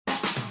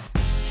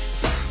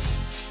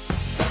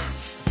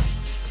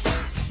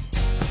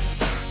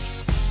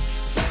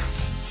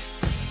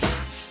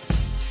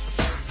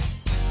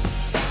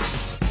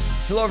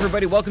Hello,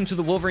 everybody. Welcome to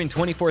the Wolverine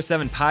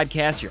 24/7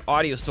 podcast, your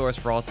audio source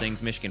for all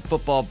things Michigan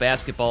football,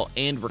 basketball,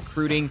 and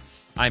recruiting.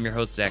 I'm your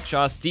host, Zach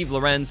Shaw. Steve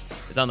Lorenz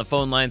is on the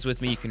phone lines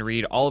with me. You can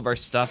read all of our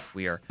stuff.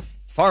 We are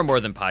far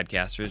more than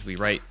podcasters. We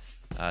write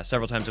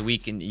several times a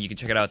week, and you can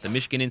check it out at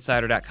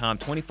themichiganinsider.com,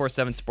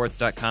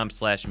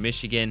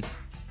 247sports.com/Michigan.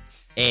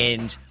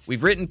 And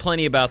we've written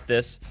plenty about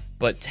this,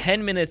 but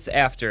 10 minutes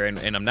after,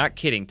 and I'm not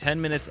kidding,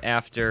 10 minutes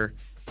after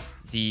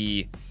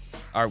we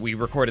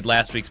recorded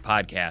last week's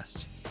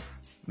podcast,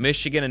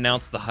 Michigan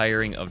announced the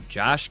hiring of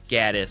Josh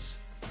Gattis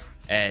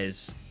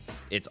as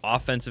its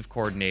offensive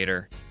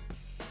coordinator.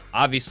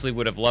 Obviously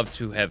would have loved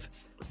to have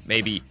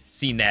maybe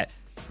seen that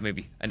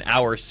maybe an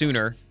hour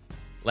sooner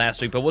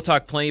last week, but we'll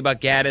talk plenty about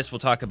Gattis. We'll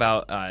talk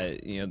about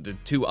the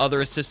two other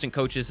assistant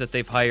coaches that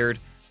they've hired.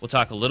 We'll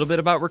talk a little bit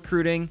about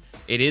recruiting.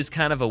 It is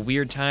kind of a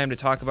weird time to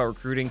talk about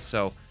recruiting,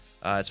 so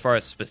as far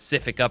as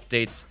specific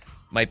updates,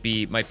 might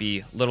be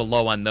a little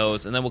low on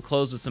those. And then we'll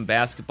close with some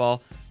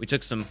basketball. We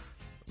took some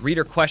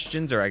reader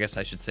questions, or I guess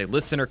I should say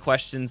listener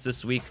questions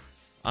this week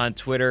on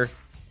Twitter.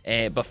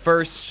 But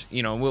first,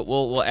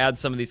 we'll add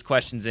some of these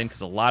questions in because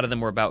a lot of them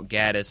were about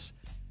Gattis.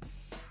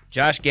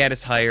 Josh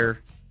Gattis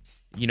hire.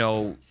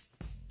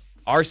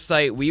 Our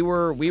site, we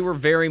were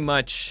very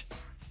much,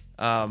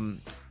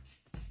 you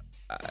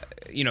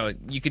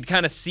could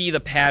kind of see the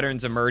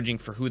patterns emerging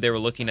for who they were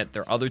looking at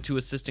their other two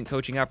assistant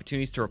coaching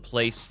opportunities to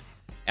replace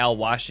Al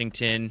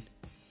Washington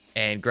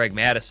and Greg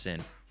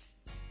Madison.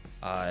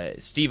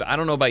 Steve, I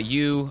don't know about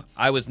you.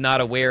 I was not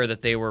aware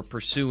that they were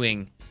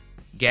pursuing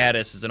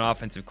Gattis as an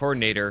offensive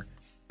coordinator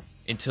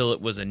until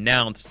it was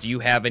announced. Do you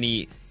have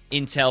any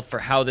intel for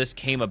how this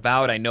came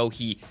about? I know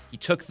he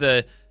took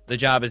the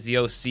job as the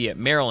OC at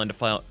Maryland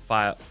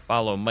to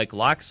follow Mike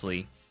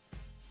Locksley,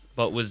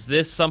 but was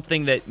this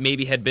something that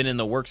maybe had been in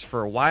the works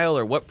for a while,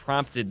 or what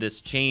prompted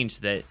this change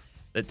that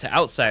to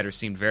outsiders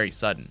seemed very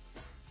sudden?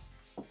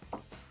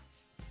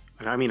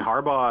 I mean,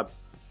 Harbaugh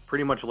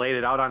pretty much laid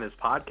it out on his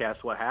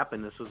podcast what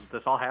happened.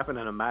 This all happened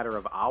in a matter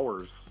of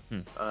hours.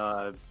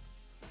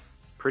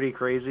 Pretty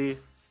crazy.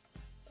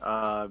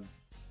 Gattis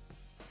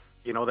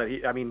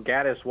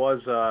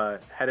was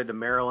headed to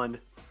Maryland,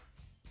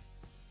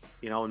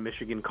 and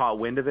Michigan caught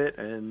wind of it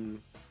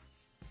and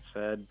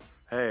said,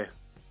 "Hey,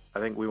 I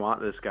think we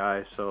want this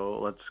guy, so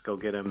let's go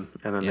get him."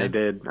 And then they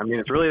did. I mean,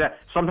 it's really that.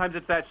 Sometimes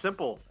it's that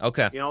simple.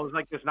 Okay. It's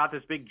like it's not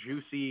this big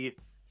juicy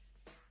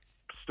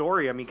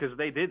story. I mean, because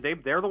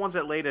they're the ones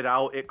that laid it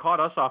out. It caught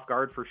us off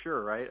guard for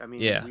sure, right? I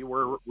mean, we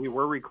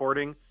were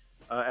recording,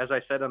 as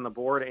I said on the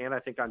board, and I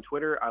think on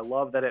Twitter. I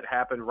love that it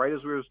happened right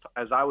as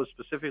I was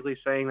specifically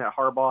saying that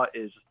Harbaugh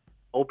is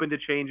open to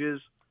changes.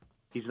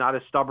 He's not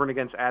as stubborn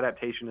against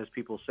adaptation as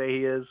people say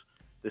he is.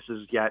 This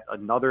is yet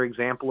another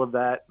example of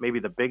that. Maybe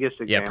the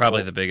biggest example. Yeah,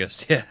 probably the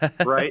biggest. Yeah.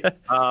 Right.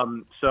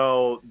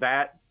 So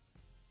that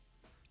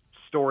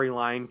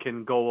storyline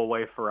can go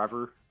away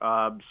forever.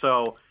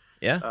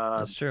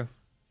 That's true.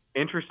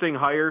 Interesting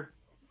hire,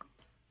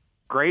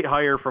 great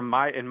hire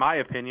in my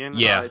opinion.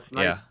 It's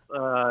nice.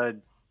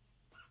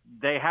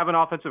 They have an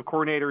offensive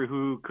coordinator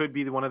who could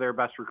be one of their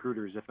best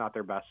recruiters, if not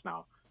their best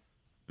now.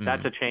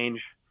 That's a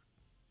change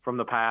from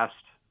the past,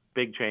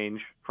 big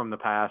change from the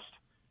past.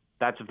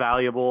 That's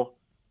valuable,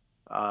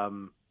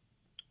 and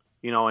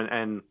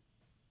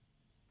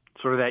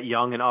sort of that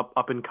young and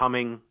up and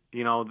coming.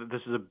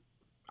 This is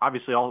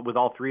obviously with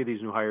all three of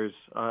these new hires,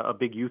 a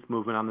big youth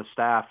movement on the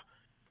staff,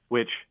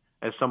 which,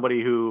 as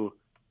somebody who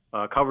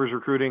covers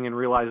recruiting and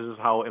realizes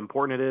how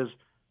important it is,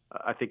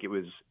 I think it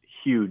was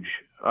huge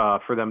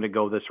for them to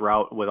go this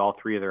route with all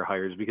three of their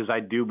hires, because I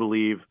do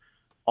believe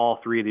all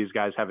three of these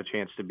guys have a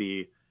chance to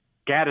be.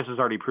 Gattis has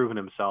already proven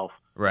himself.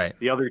 Right.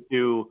 The other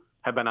two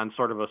have been on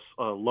sort of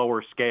a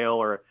lower scale,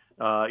 or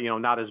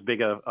not as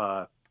big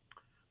a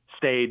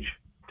stage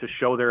to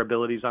show their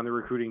abilities on the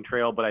recruiting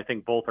trail, but I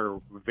think both are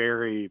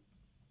very,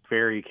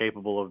 very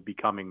capable of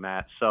becoming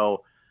that.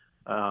 So,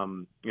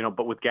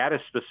 but with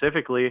Gattis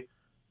specifically,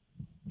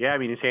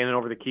 he's handing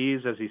over the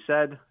keys, as he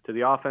said, to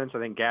the offense. I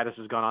think Gattis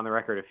has gone on the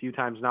record a few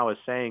times now as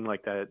saying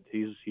like that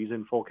he's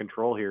in full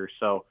control here.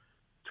 So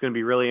it's going to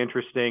be really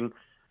interesting.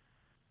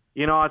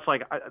 It's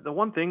like the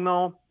one thing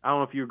though, I don't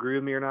know if you agree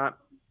with me or not,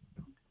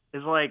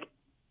 is like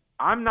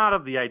I'm not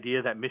of the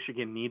idea that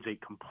Michigan needs a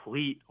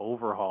complete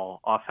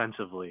overhaul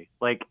offensively.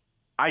 Like,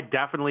 I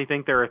definitely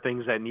think there are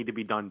things that need to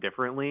be done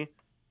differently,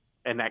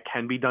 and that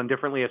can be done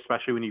differently,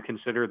 especially when you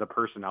consider the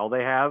personnel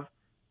they have.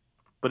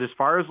 But as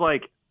far as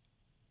like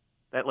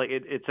that, like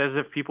it's as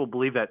if people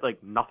believe that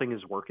like nothing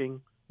is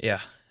working. Yeah.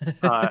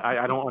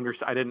 I don't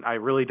understand. I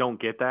really don't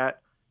get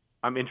that.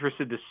 I'm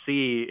interested to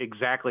see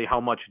exactly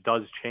how much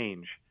does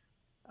change.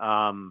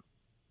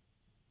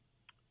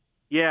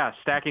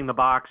 Stacking the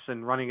box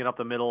and running it up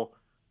the middle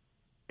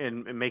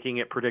and making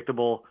it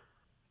predictable,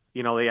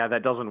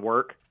 that doesn't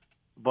work.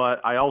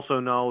 But I also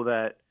know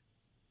that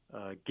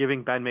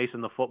giving Ben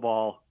Mason the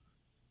football,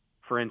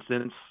 for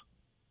instance,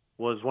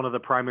 was one of the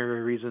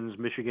primary reasons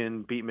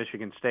Michigan beat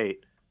Michigan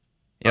State.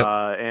 Yep.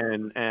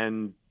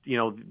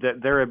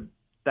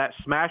 That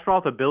smash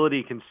mouth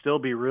ability can still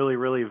be really,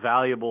 really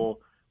valuable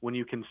when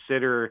you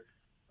consider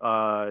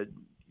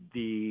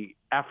the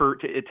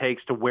effort it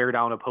takes to wear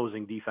down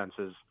opposing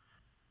defenses.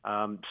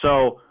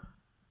 So,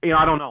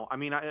 I don't know. I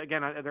mean, they're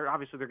going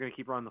to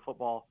keep running the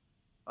football.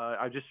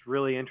 I'm just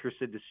really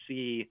interested to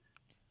see,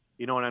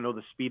 and I know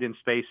the speed and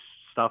space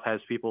stuff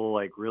has people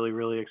like really,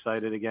 really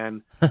excited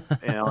again.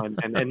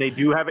 And they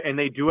do have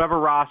a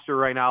roster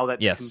right now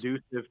that's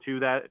conducive to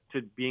that,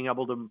 to being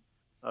able to,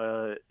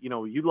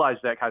 utilize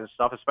that kind of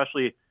stuff,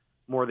 especially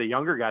more of the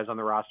younger guys on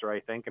the roster, I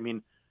think. I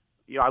mean,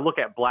 I look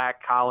at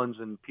Black, Collins,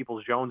 and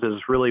Peoples-Jones as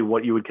really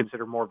what you would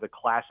consider more of the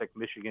classic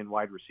Michigan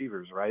wide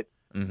receivers, right?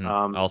 Mm-hmm.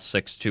 All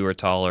 6'2" or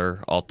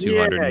taller, all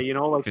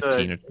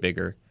 215 or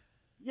bigger.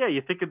 Yeah,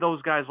 you think of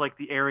those guys like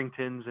the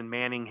Arringtons and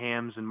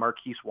Manninghams and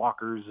Marquise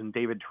Walkers and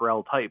David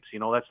Terrell types.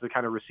 That's the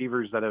kind of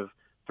receivers that have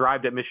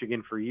thrived at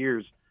Michigan for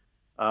years.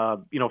 A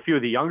few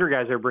of the younger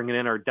guys they're bringing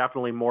in are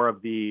definitely more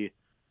of the,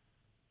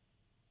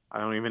 I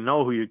don't even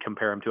know who you'd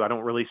compare him to. I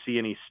don't really see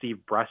any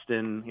Steve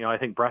Breston. I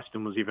think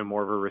Breston was even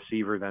more of a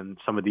receiver than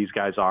some of these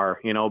guys are,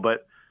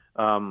 but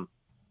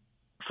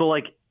so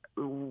like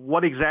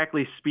what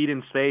exactly speed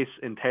and space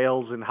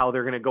entails and how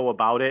they're going to go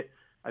about it,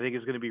 I think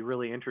is going to be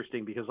really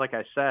interesting because like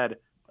I said,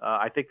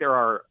 I think there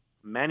are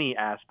many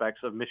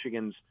aspects of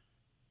Michigan's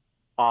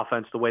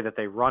offense, the way that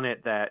they run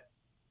it, that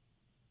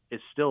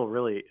is still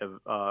really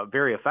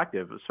very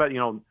effective.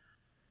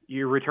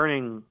 You're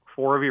returning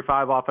 4 of your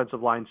 5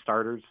 offensive line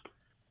starters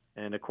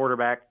and a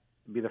quarterback.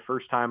 It'd be the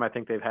first time I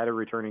think they've had a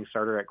returning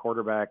starter at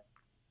quarterback.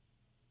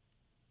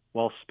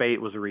 Well, Spate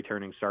was a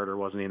returning starter,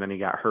 wasn't he? And then he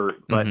got hurt.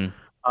 But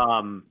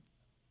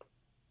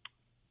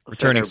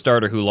returning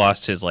starter who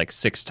lost his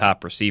 6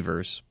 top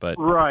receivers. But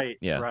right.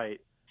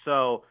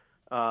 So,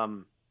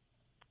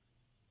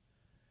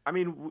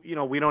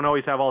 we don't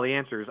always have all the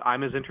answers.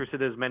 I'm as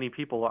interested as many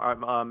people,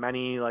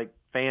 many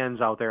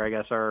fans out there, I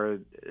guess, are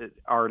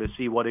to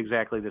see what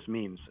exactly this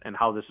means and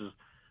how this is,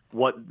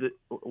 what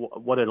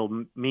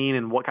it'll mean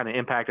and what kind of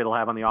impact it'll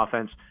have on the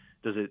offense.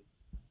 Does it,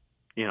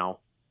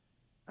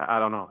 I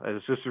don't know.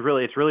 It's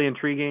really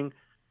intriguing.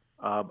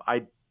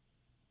 Like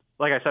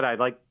I said, I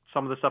like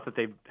some of the stuff that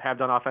they have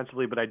done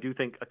offensively, but I do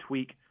think a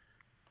tweak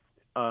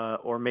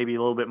or maybe a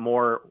little bit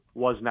more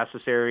was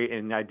necessary,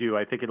 and I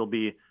think it'll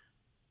be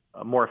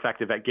more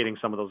effective at getting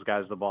some of those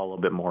guys the ball a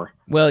little bit more.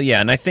 Well,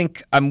 yeah, and I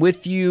think I'm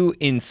with you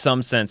in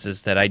some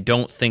senses that I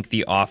don't think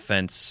the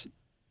offense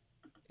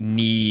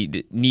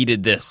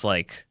needed this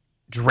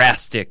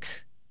drastic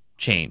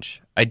change.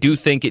 I do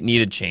think it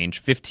needed change.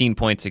 15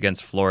 points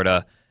against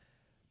Florida,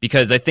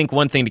 because I think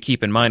one thing to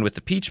keep in mind with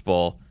the Peach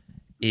Bowl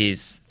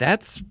is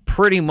that's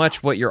pretty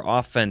much what your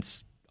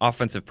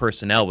offensive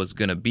personnel was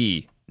going to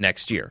be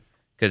next year,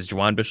 because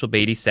Juwan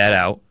Bishop-Beatty sat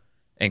out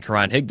and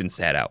Karan Higdon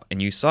sat out, and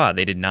you saw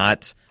they did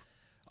not,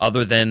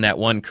 other than that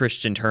one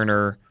Christian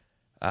Turner,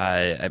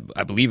 I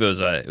believe it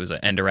was an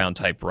end around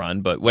type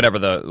run, but whatever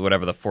the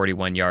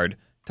 41-yard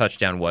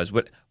touchdown was.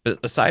 But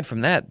aside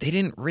from that, they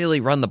didn't really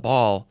run the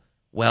ball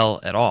well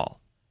at all,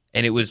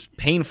 and it was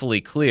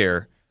painfully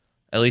clear,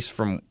 at least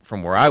from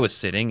where I was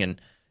sitting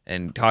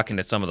and talking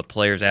to some of the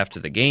players after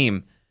the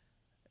game.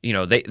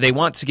 They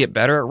want to get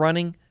better at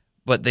running,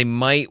 but they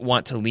might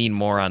want to lean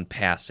more on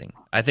passing.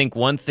 I think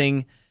one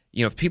thing,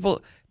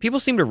 people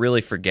seem to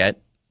really forget,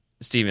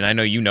 Steven, I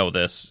know you know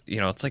this,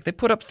 it's like they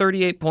put up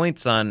 38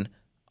 points on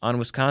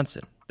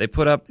Wisconsin. They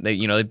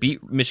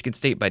beat Michigan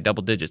State by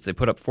double digits. They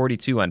put up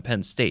 42 on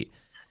Penn State.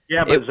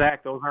 Yeah, but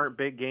Zach, those aren't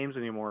big games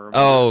anymore.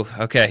 Oh,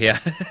 okay, yeah.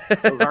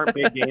 Those aren't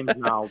big games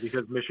now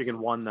because Michigan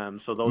won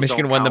them. So those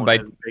Michigan don't won them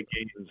count by as big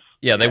games.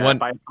 Yeah, they won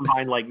by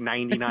combined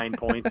 99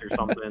 points or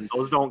something.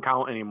 Those don't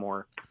count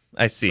anymore.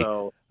 I see.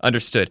 So,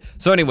 understood.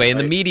 So anyway, in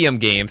the medium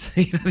games,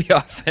 the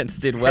offense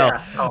did well.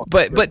 Yeah.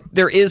 But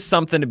there is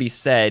something to be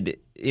said,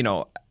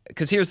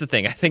 because here's the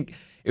thing. I think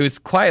it was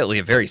quietly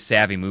a very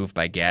savvy move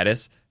by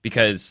Gattis,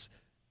 because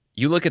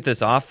you look at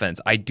this offense,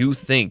 I do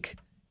think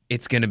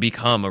it's going to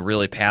become a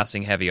really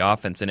passing-heavy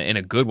offense and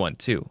a good one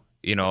too.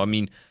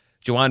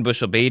 Juwan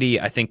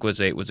Bishop-Beatty, I think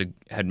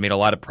had made a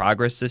lot of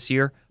progress this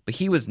year, but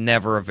he was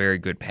never a very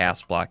good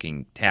pass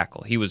blocking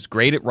tackle. He was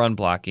great at run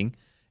blocking,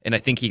 and I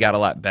think he got a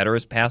lot better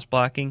as pass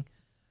blocking.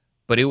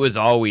 But it was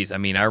always, I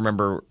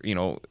remember,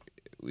 you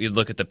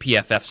look at the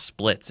PFF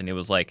splits, and it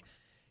was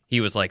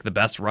he was the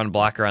best run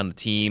blocker on the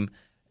team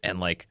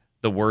and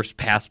the worst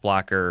pass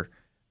blocker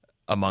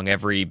among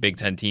every Big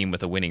Ten team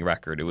with a winning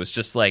record. It was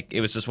just one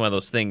of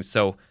those things.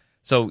 So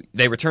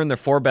they return their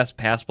 4 best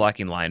pass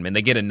blocking linemen.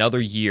 They get another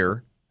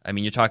year.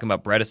 You're talking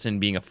about Bredesen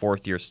being a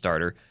 4th-year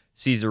starter,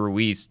 Cesar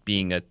Ruiz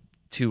being a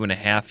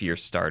 2.5-year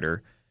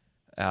starter,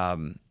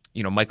 Michael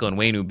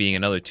Onwenu being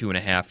another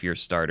 2.5-year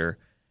starter,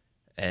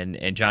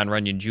 and John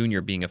Runyon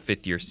Jr. being a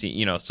 5th-year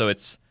senior. So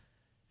it's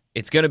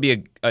going to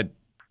be a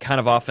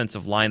kind of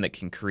offensive line that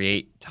can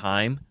create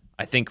time.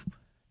 I think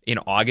in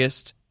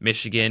August,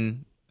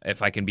 Michigan,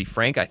 if I can be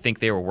frank, I think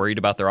they were worried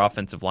about their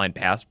offensive line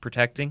pass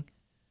protecting.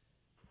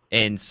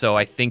 And so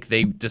I think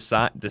they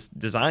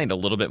designed a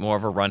little bit more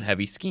of a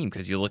run-heavy scheme,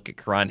 because you look at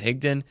Karan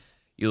Higdon,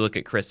 you look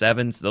at Chris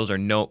Evans, those were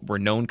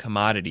known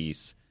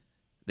commodities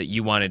that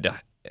you wanted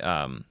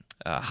to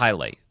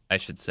highlight, I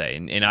should say.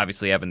 And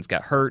obviously Evans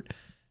got hurt,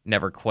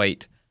 never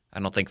quite, I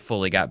don't think,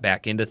 fully got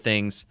back into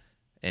things.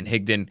 And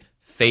Higdon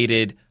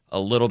faded a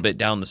little bit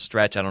down the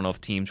stretch. I don't know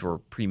if teams were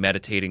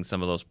premeditating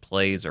some of those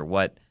plays or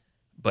what,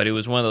 but it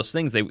was one of those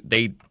things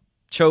they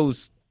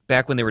chose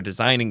back when they were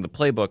designing the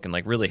playbook and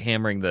like really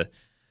hammering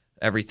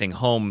everything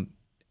home,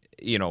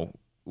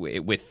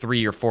 with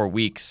 3 or 4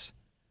 weeks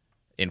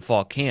in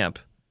fall camp.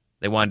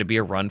 They wanted to be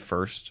a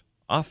run-first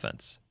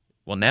offense.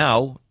 Well,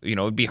 now,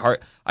 it'd be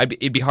hard.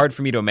 It'd be hard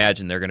for me to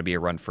imagine they're going to be a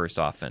run-first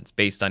offense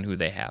based on who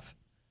they have.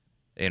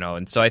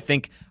 And so I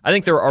think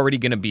there are already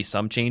going to be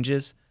some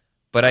changes,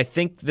 but I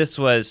think this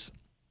was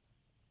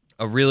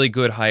a really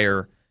good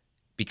hire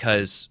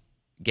because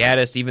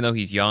Gattis, even though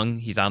he's young,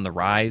 he's on the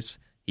rise.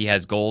 He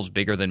has goals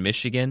bigger than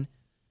Michigan.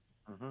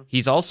 Mm-hmm.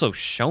 He's also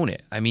shown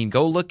it. I mean,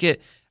 go look at,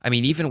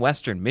 even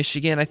Western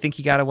Michigan, I think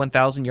he got a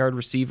 1,000-yard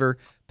receiver.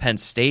 Penn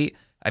State,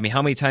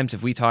 how many times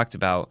have we talked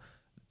about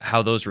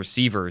how those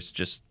receivers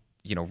just,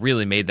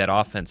 really made that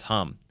offense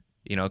hum?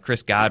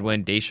 Chris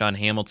Godwin, Deshaun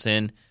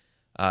Hamilton,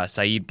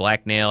 Saeed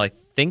Blacknail, I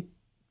think,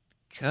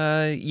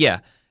 yeah.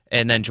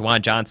 And then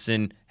Juwan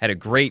Johnson had a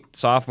great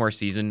sophomore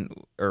season,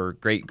 or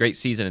great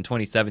season in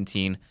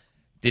 2017.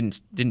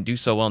 Didn't do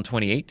so well in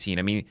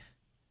 2018.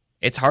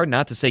 It's hard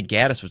not to say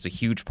Gattis was a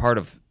huge part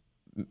of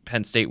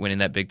Penn State winning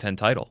that Big Ten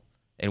title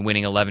and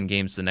winning 11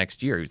 games the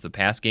next year. He was the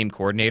pass game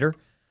coordinator.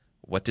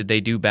 What did they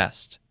do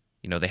best?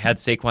 They had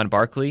Saquon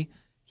Barkley.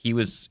 He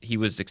was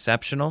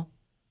exceptional,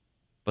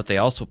 but they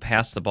also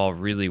passed the ball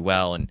really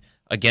well and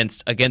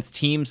against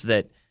teams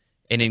and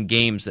in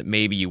games that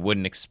maybe you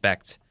wouldn't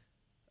expect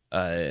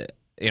a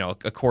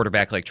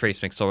quarterback like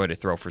Trace McSorley to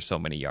throw for so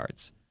many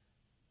yards.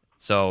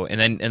 So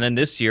and then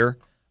this year,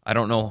 I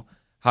don't know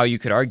how you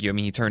could argue.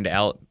 He turned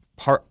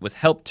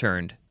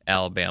turned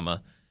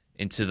Alabama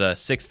into the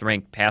 6th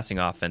ranked passing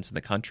offense in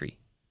the country.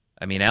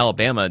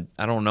 Alabama,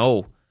 I don't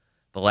know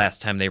the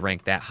last time they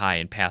ranked that high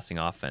in passing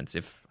offense.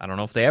 I don't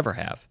know if they ever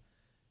have.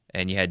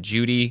 And you had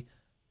Judy.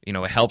 It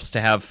helps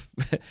to have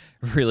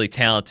really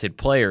talented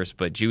players,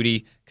 but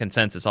Judy,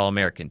 consensus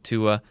All-American.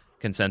 Tua,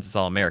 consensus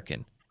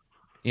All-American.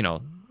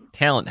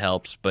 Talent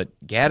helps, but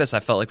Gattis, I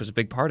felt like, was a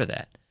big part of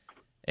that.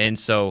 And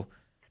so,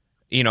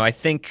 I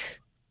think,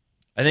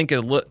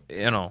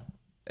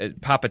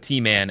 Papa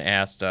T-Man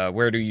asked,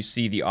 where do you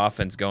see the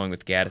offense going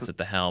with Gattis at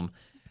the helm?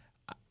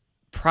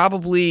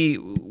 Probably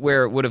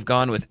where it would have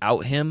gone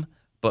without him,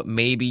 but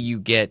maybe you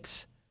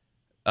get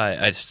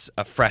a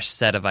fresh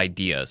set of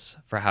ideas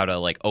for how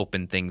to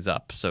open things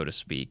up, so to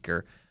speak,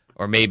 or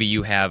maybe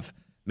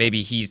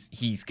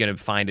he's going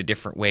to find a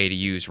different way to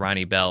use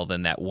Ronnie Bell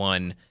than that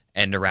one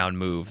end around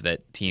move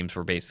that teams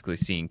were basically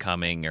seeing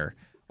coming,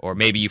 or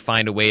maybe you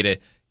find a way to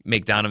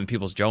make Donovan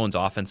Peoples-Jones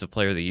Offensive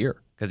Player of the Year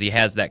because he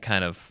has that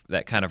kind of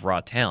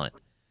raw talent.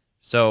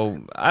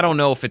 So I don't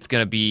know if it's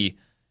going to be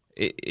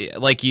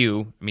like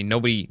you.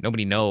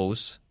 Nobody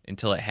knows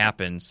until it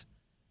happens.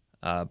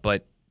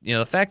 But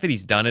the fact that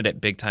he's done it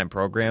at big time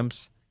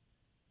programs,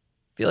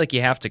 I feel like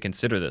you have to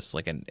consider this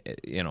like an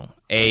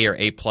A or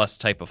A+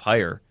 type of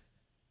hire,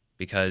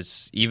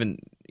 because even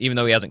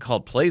though he hasn't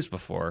called plays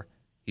before,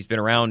 he's been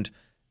around.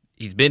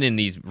 He's been in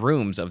these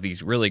rooms of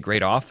these really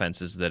great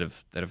offenses that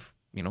have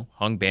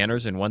hung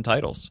banners and won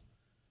titles.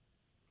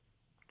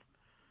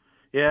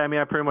 Yeah,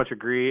 I pretty much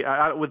agree.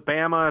 With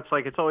Bama,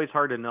 it's always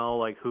hard to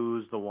know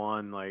who's the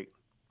one.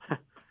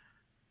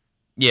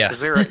 Yeah, because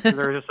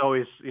they're just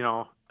always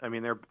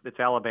it's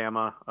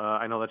Alabama.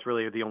 I know that's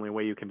really the only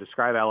way you can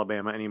describe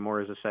Alabama anymore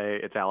is to say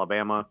it's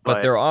Alabama.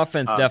 But their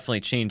offense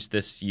definitely changed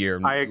this year.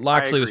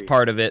 Loxley was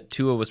part of it.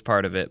 Tua was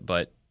part of it,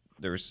 but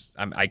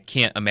I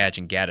can't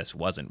imagine Gattis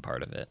wasn't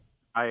part of it.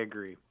 I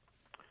agree.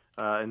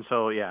 And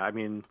so, yeah,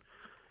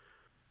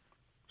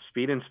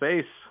 speed and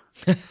space,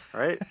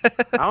 right?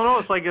 I don't know.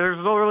 It's there's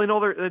no really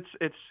no.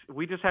 It's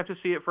we just have to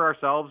see it for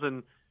ourselves.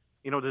 And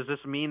does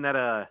this mean that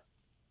a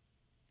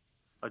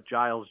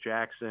Giles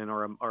Jackson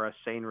or a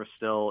Sane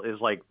Ristil is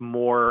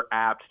more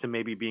apt to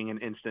maybe being an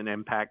instant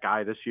impact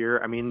guy this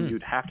year?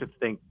 You'd have to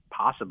think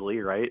possibly,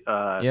 right?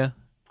 Yeah.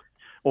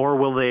 Or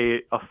will they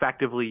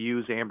effectively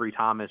use Ambry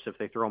Thomas if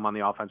they throw him on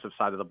the offensive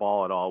side of the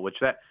ball at all? Which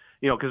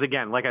because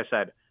again, like I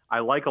said, I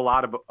like a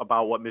lot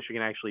about what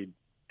Michigan actually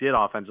did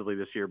offensively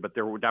this year, but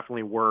there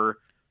definitely were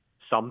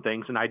some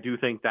things, and I do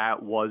think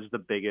that was the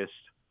biggest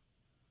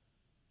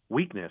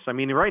weakness.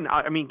 Right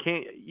now,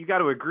 you got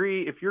to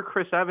agree, if you're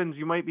Chris Evans,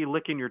 you might be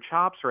licking your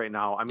chops right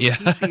now. Yeah.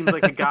 He seems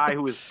like a guy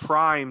who is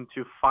primed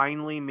to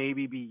finally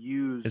maybe be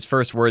used. His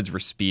first words were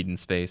speed and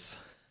space.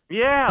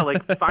 Yeah,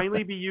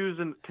 finally be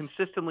used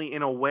consistently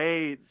in a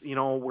way,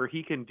 where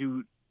he can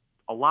do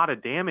a lot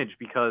of damage,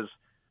 because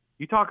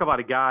you talk about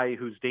a guy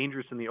who's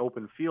dangerous in the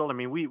open field.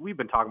 We've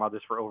been talking about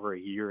this for over a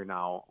year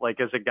now,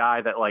 as a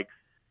guy that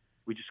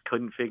we just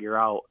couldn't figure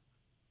out,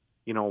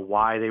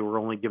 why they were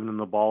only giving him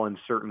the ball in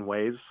certain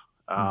ways.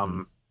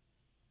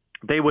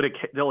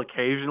 They'll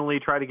occasionally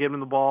try to give him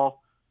the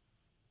ball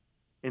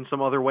in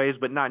some other ways,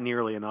 but not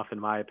nearly enough, in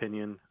my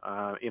opinion.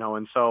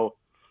 And so,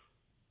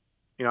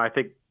 I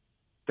think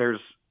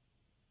there's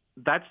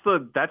that's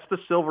the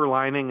silver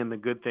lining, and the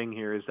good thing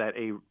here is that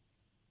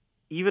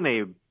even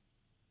a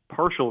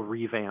partial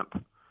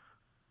revamp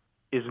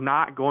is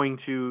not going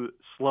to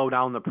slow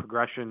down the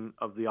progression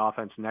of the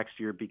offense next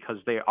year, because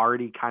they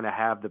already kind of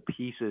have the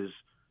pieces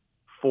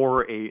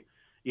for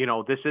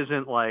this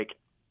isn't like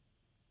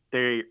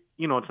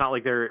it's not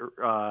like they're,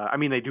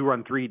 they do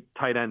run 3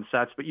 tight end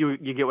sets, but you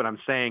get what I'm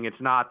saying. It's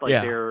not like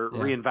they're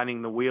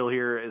reinventing the wheel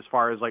here as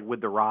far as like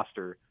with the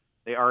roster.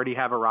 They already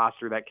have a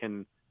roster that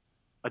can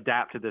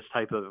adapt to this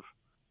type of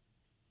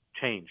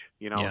change,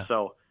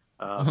 so.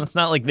 Well, it's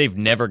not like they've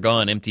never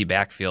gone empty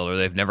backfield or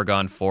they've never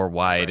gone 4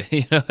 wide.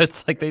 Right.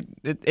 It's like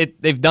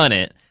they've done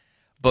it,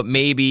 but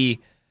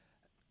maybe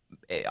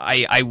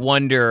I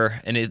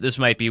wonder, and this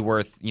might be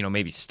worth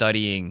maybe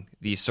studying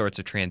these sorts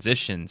of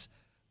transitions.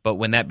 But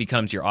when that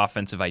becomes your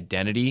offensive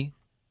identity,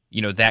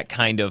 that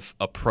kind of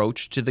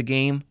approach to the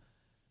game,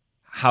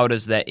 how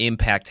does that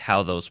impact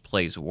how those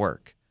plays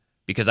work?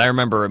 Because I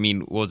remember,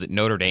 what was it,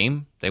 Notre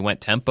Dame? They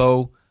went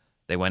tempo,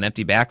 they went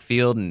empty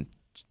backfield, and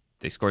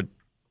they scored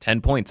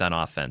 10 points on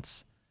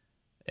offense.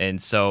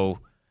 And so,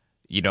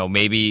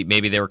 maybe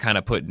they were kind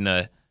of putting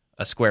a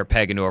square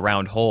peg into a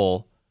round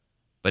hole,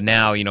 but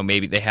now,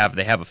 maybe they have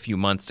a few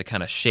months to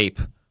kind of shape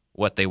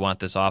what they want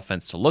this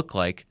offense to look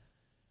like,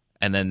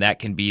 and then that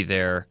can be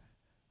their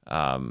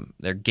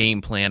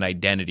game plan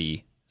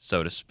identity,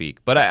 so to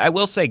speak. But I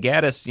will say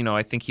Gattis,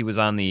 I think he was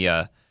on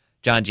the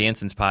John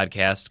Jansen's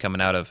podcast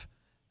coming out of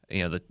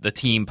the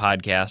team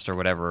podcast or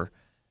whatever.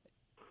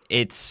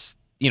 It's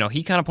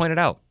he kind of pointed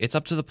out it's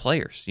up to the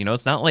players.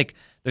 It's not like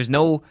there's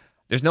no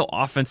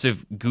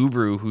offensive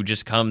guru who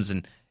just comes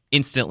and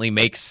instantly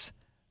makes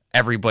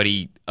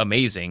everybody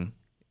amazing.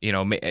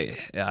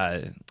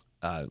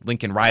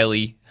 Lincoln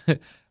Riley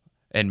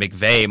and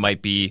McVay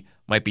might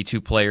be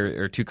 2 players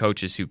or 2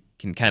 coaches who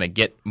can kind of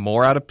get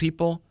more out of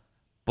people,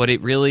 but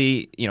it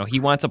really, he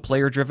wants a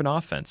player-driven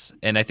offense.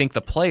 And I think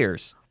the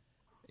players,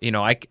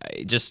 I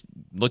just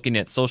looking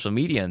at social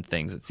media and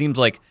things, it seems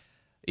like,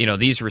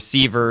 these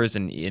receivers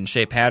and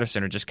Shea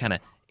Patterson are just kind of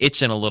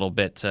itching a little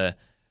bit to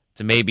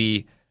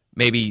maybe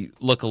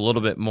look a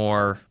little bit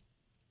more,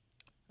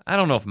 I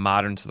don't know if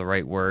modern's the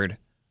right word,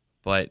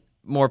 but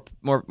more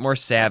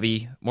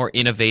savvy, more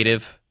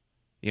innovative.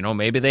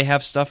 Maybe they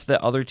have stuff that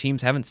other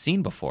teams haven't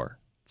seen before.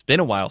 It's been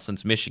a while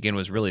since Michigan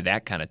was really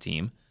that kind of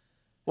team.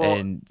 Well,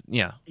 and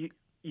yeah,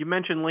 you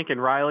mentioned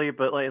Lincoln Riley,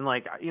 but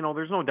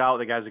there's no doubt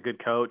the guy's a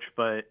good coach,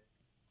 but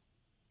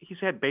he's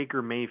had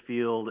Baker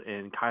Mayfield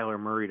and Kyler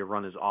Murray to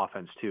run his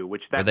offense too,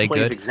 which that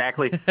plays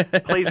exactly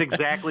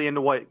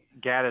into what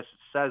Gattis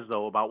says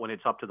though about when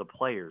it's up to the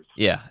players.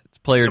 Yeah, it's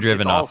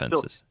player-driven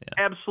offenses.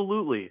 Yeah.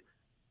 Absolutely,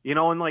 it's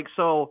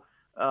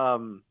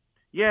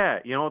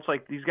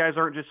like these guys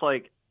aren't just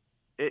like.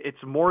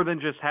 It's more than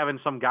just having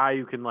some guy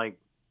who can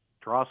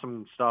draw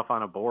some stuff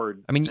on a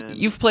board.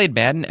 You've played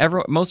Madden.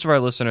 Most of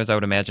our listeners, I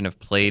would imagine, have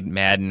played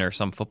Madden or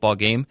some football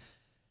game.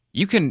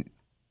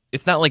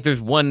 It's not like there's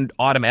one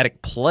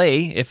automatic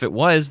play. If it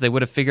was, they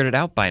would have figured it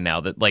out by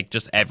now that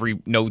just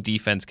no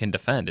defense can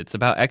defend. It's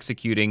about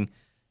executing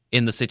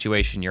in the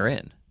situation you're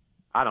in.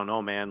 I don't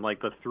know, man.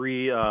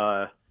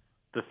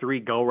 The 3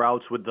 go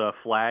routes with the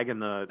flag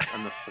and the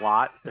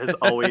slot is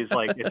always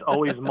it's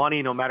always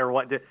money no matter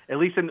what. At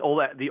least in the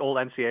old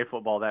NCAA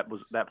football, that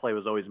play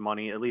was always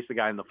money. At least the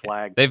guy in the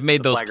flag. They've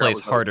made those plays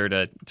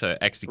harder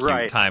to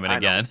execute time and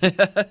again.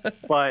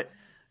 But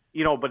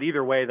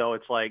either way though,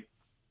 it's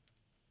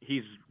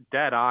he's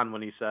dead on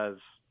when he says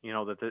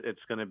that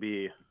it's going to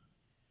be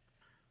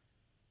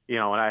and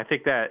I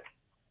think that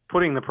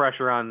putting the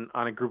pressure on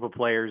a group of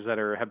players that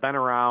have been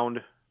around.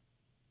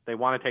 They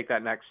want to take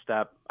that next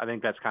step. I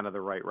think that's kind of the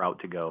right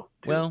route to go.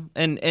 Well,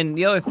 and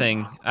the other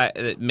thing,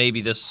 maybe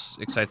this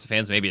excites the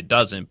fans, maybe it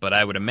doesn't, but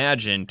I would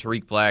imagine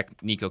Tariq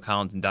Black, Nico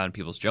Collins, and Don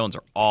Peoples-Jones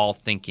are all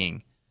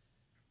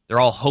they're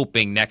all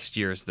hoping next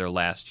year is their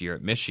last year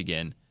at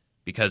Michigan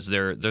because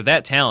they're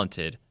that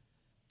talented.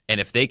 And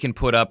if they can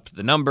put up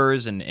the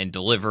numbers and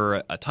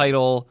deliver a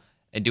title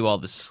and do all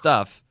this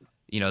stuff,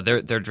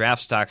 their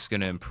draft stock's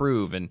going to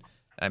improve. And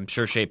I'm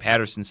sure Shea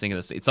Patterson's thinking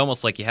this. It's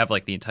almost like you have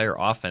the entire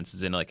offense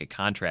is in a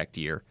contract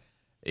year.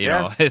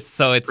 It's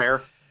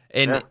fair.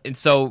 And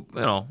so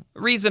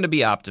reason to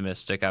be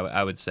optimistic.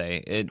 I would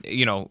say.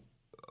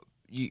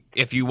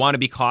 If you want to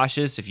be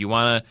cautious, if you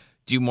want to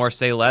do more,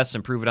 say less,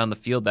 and prove it on the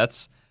field,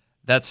 that's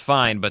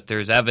fine. But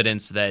there's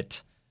evidence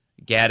that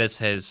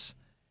Gattis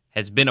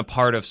has been a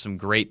part of some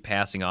great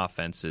passing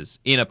offenses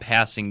in a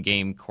passing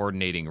game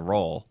coordinating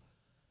role,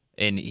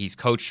 and he's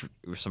coached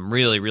some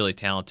really really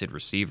talented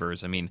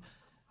receivers.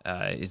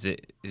 Is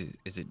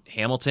it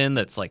Hamilton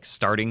that's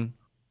starting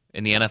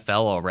in the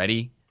NFL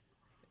already?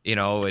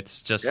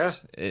 It's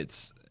just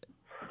it's.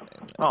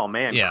 Oh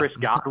man, yeah. Chris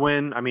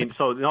Godwin.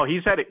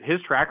 He's had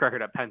his track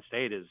record at Penn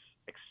State is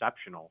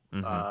exceptional.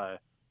 Mm-hmm.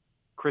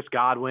 Chris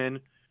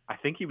Godwin. I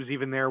think he was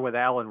even there with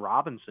Allen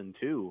Robinson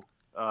too.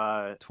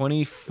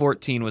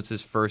 2014 was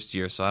his first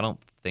year, so I don't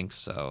think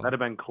so. That'd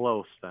have been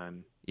close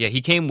then. Yeah,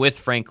 he came with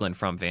Franklin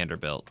from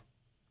Vanderbilt.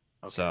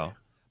 Okay. So,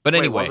 but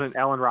anyway, wasn't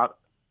Allen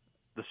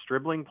the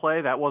Stribling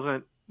play? That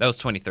was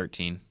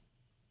 2013.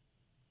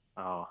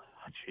 Oh,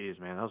 jeez,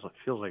 man,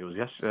 feels like it was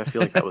yesterday. I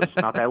feel like that was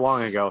not that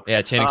long ago.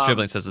 Yeah, Channing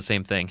Stribling says the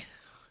same thing.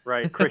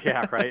 Right.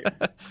 Yeah, right.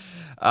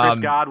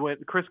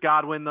 Chris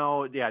Godwin,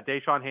 though. Yeah,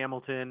 Deshaun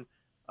Hamilton.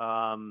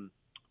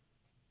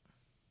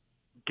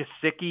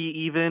 Gesicki,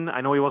 even. I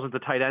know he wasn't the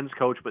tight ends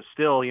coach, but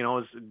still,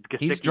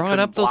 he's drawing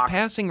up those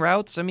passing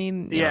routes. I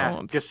mean,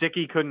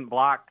 Gesicki couldn't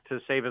block to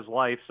save his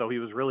life, so he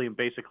was really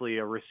basically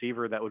a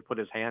receiver that would put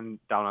his hand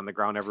down on the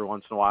ground every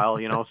once in a while,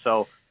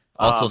 So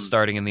also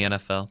starting in the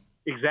NFL.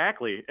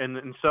 Exactly,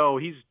 and so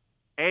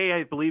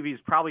I believe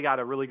he's probably got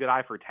a really good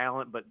eye for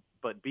talent, but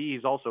B,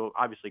 he's also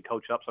obviously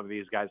coached up some of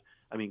these guys.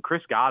 I mean,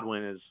 Chris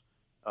Godwin is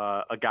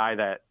a guy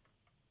that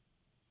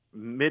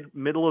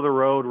middle of the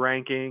road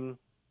ranking.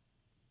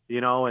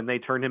 And they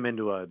turned him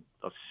into a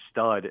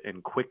stud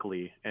and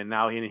quickly, and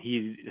now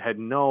he had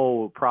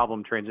no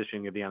problem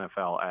transitioning to the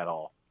NFL at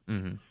all.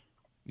 Mm-hmm.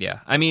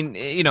 Yeah, I mean,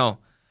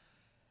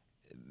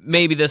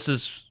 maybe this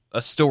is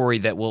a story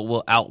that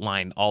will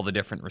outline all the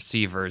different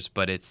receivers,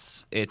 but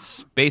it's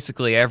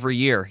basically every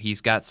year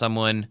he's got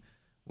someone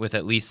with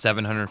at least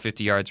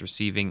 750 yards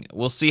receiving.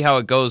 We'll see how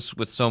it goes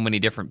with so many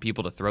different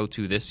people to throw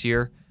to this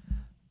year,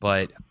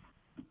 but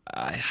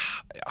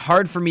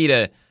hard for me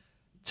to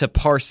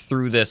parse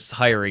through this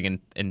hiring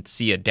and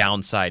see a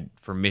downside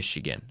for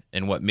Michigan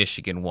and what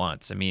Michigan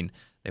wants. I mean,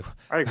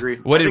 I agree.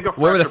 What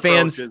were the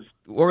fans?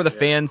 What were the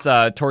fans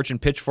torch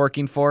and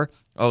pitchforking for?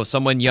 Oh,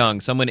 someone young,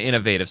 someone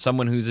innovative,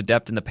 someone who's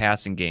adept in the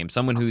passing game,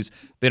 someone who's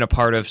been a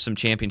part of some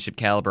championship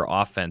caliber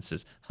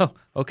offenses. Oh,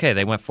 okay,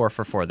 they went 4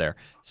 for 4 there.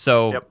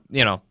 So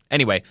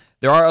anyway,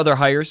 there are other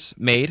hires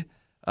made.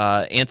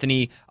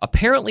 Anthony,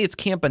 apparently it's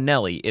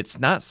Campanelli. It's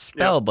not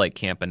spelled like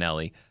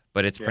Campanelli,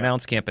 but it's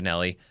pronounced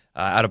Campanelli.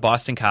 Out of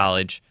Boston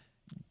College,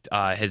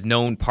 has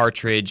known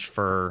Partridge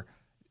for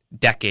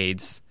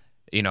decades,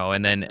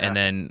 and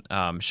then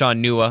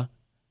Sean Nua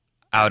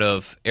out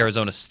of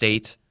Arizona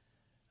State.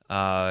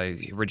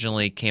 He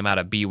originally came out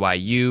of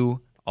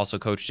BYU, also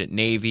coached at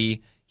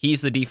Navy.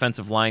 He's the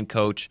defensive line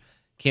coach.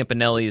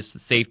 Campanelli is the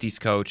safeties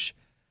coach.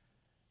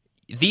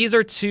 These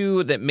are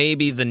two that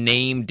maybe the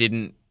name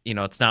didn't,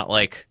 it's not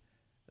like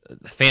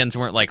the fans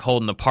weren't like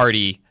holding the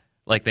party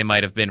like they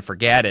might have been for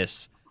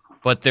Gattis.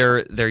 But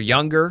they're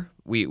younger.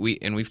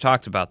 We've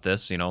talked about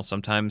this.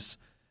 Sometimes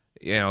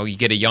you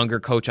get a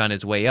younger coach on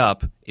his way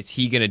up. Is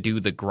he going to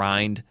do the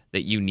grind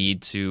that you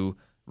need to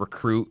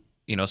recruit?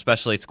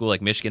 Especially at a school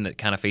like Michigan that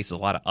kind of faces a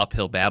lot of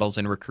uphill battles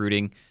in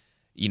recruiting.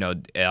 You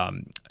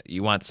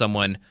want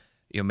someone.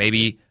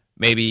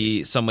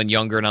 Maybe someone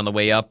younger and on the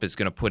way up is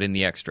going to put in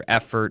the extra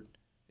effort.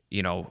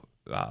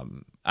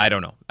 I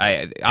don't know.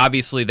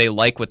 Obviously they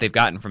like what they've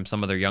gotten from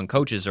some of their young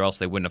coaches, or else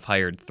they wouldn't have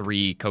hired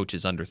 3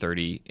 coaches under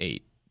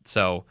 38.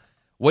 So,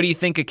 what do you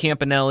think of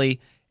Campanelli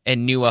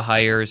and Nua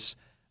hires?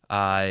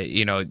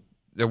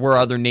 There were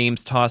other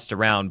names tossed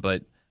around,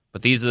 but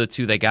these are the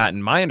 2 they got.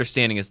 And my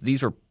understanding is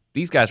these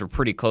guys were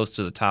pretty close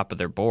to the top of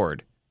their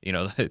board.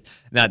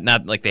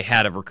 Not like they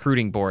had a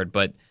recruiting board,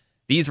 but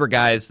these were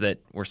guys that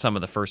were some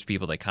of the first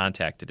people they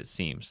contacted, it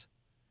seems.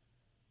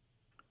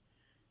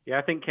 Yeah,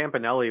 I think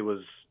Campanelli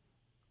was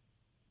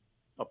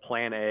a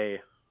plan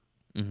A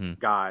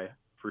guy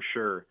for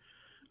sure.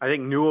 I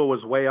think Nua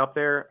was way up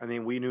there. I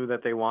mean, we knew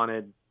that they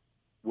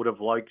would have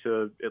liked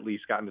to at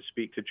least gotten to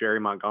speak to Jerry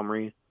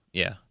Montgomery.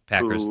 Yeah,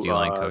 Packers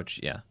D-line coach,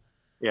 yeah.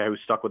 Yeah, who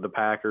stuck with the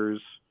Packers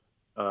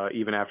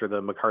even after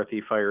the McCarthy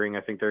firing.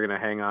 I think they're going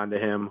to hang on to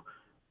him.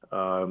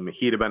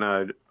 He'd have been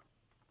an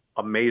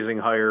amazing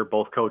hire,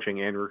 both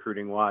coaching and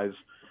recruiting-wise.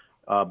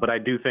 But I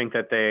do think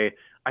that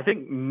I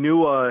think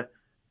Nua,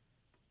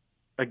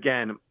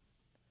 again,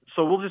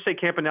 so we'll just say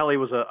Campanelli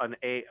was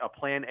a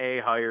plan A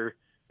hire,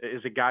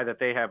 is a guy that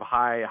they have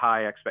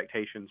high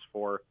expectations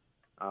for,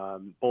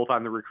 both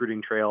on the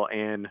recruiting trail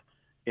and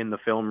in the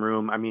film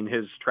room. I mean,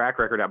 his track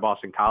record at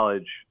Boston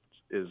College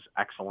is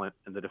excellent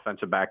in the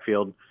defensive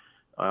backfield.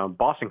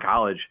 Boston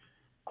College,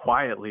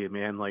 quietly,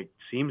 man,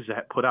 seems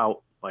to put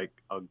out a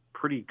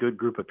pretty good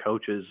group of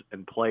coaches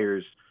and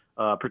players,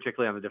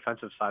 particularly on the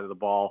defensive side of the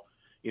ball.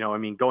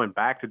 Going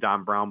back to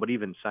Don Brown, but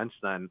even since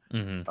then,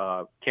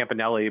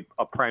 Campanelli,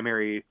 a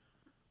primary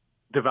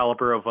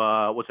developer of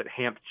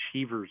Hamp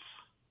Cheevers.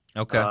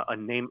 Okay. A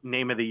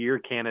name of the year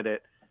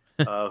candidate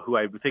who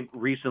I think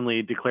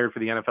recently declared for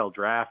the NFL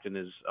draft, and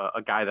is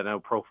a guy that I know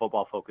Pro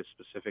Football Focus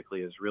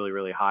specifically is really,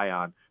 really high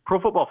on. Pro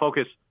Football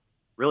Focus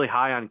really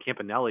high on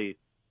Campanelli,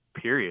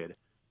 period.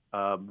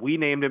 We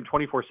named him,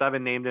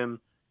 24/7 named him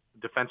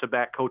defensive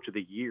back coach of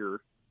the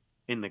year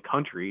in the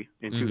country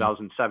in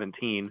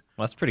 2017. Well,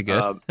 that's pretty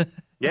good.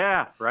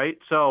 Yeah, right?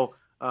 So,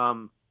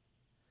 and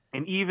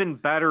even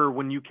better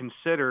when you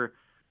consider,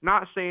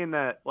 not saying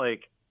that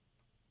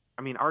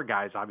our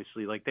guys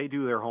obviously they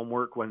do their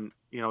homework when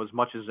as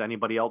much as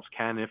anybody else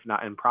can, if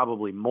not, and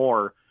probably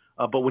more.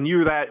 But when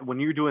you're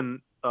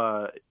giving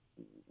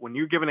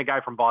a guy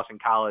from Boston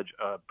College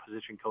a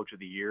position coach of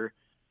the year,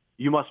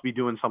 you must be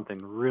doing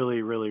something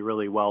really, really,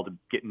 really well to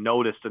get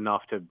noticed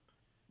enough to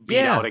beat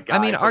out a guy. I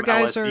mean, our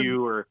guys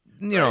LSU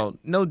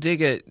no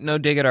dig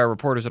at our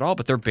reporters at all,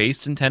 but they're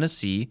based in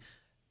Tennessee.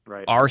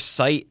 Right. Our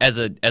site as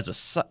a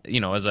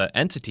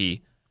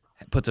entity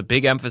puts a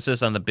big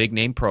emphasis on the big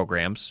name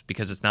programs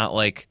because it's not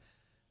like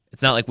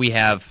we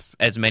have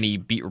as many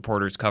beat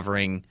reporters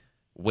covering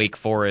Wake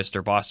Forest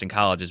or Boston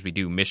College as we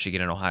do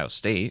Michigan and Ohio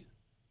State.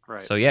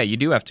 Right. So yeah, you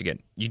do have to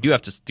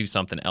do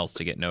something else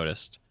to get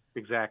noticed.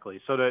 Exactly.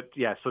 So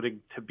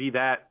to be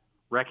that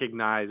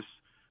recognized,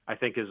 I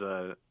think is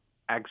a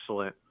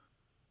excellent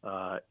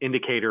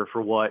indicator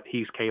for what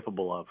he's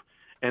capable of.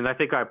 And I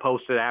think I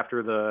posted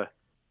after the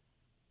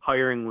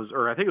hiring was,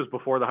 or I think it was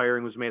before the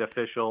hiring was made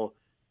official,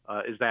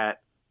 is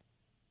that,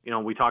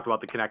 we talked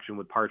about the connection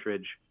with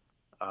Partridge.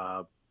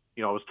 I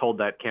was told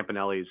that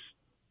Campanelli's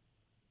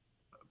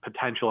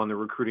potential on the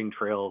recruiting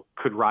trail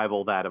could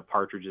rival that of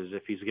Partridge's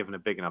if he's given a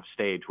big enough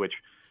stage, which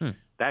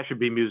that should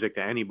be music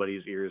to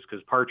anybody's ears,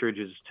 because Partridge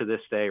is, to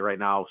this day right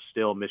now,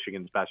 still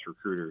Michigan's best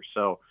recruiter.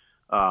 So,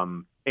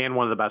 and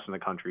one of the best in the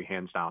country,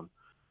 hands down.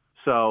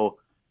 So,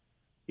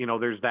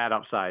 there's that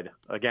upside.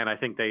 Again, I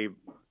think they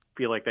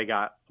feel like they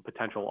got a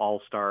potential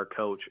all-star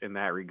coach in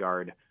that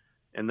regard.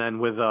 And then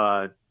with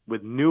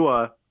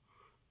Nua,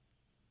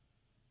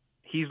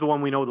 he's the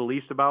one we know the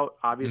least about,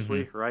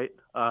 obviously, right?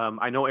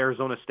 I know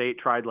Arizona State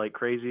tried like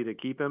crazy to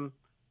keep him,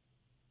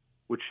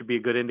 which should be a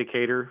good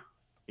indicator,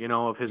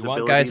 of his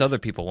abilities. Guys other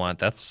people want,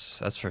 that's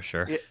for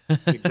sure. Yeah,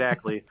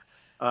 exactly.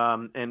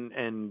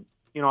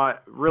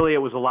 Really it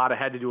was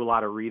had to do a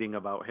lot of reading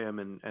about him,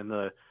 and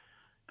the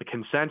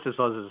consensus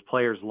was his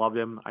players loved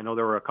him. I know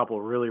there were a couple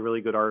of really,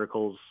 really good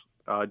articles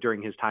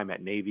during his time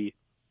at Navy.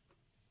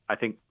 I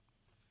think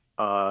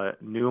Nua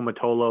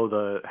Matolo,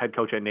 the head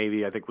coach at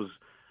Navy, I think was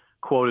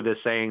quoted as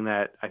saying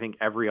that I think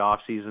every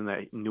offseason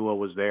that Nua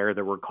was there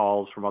were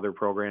calls from other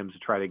programs to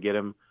try to get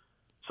him.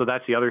 So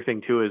that's the other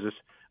thing too, is this,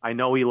 I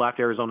know he left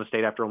Arizona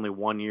State after only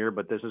 1 year,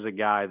 but this is a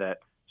guy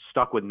that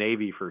stuck with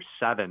Navy for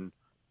 7,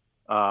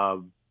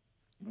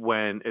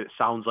 when it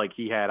sounds like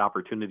he had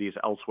opportunities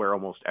elsewhere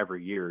almost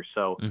every year.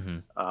 So,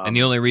 and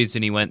the only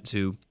reason he went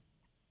to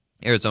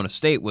Arizona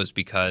State was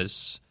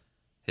because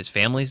his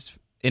family's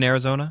in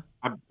Arizona?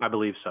 I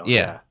believe so.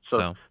 Yeah.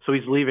 So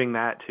he's leaving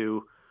that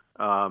too.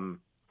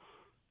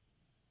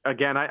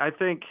 Again, I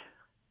think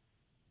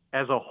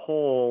as a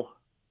whole,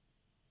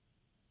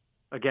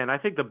 I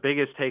think the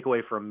biggest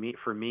takeaway for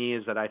me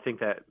is that I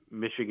think that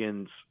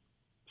Michigan's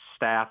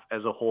staff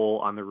as a whole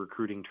on the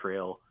recruiting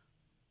trail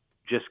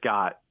just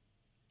got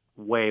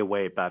way,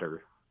 way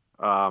better.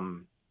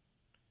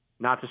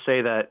 Not to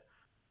say that,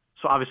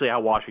 so obviously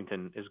Al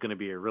Washington is going to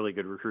be a really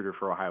good recruiter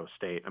for Ohio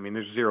State. I mean,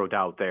 there's zero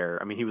doubt there.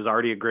 I mean, he was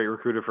already a great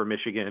recruiter for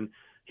Michigan.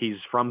 He's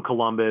from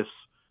Columbus,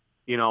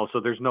 so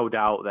there's no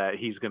doubt that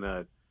he's going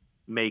to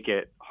make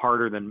it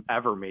harder than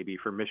ever maybe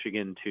for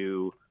Michigan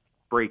to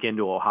break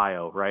into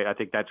Ohio, right? I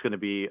think that's going to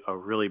be a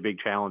really big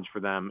challenge for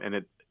them,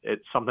 and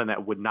it's something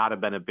that would not have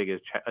been as big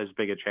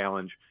a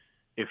challenge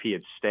if he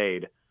had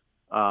stayed.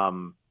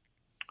 But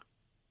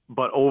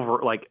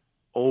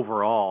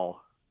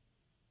overall,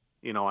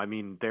 I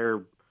mean,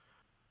 they're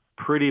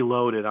pretty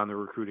loaded on the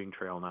recruiting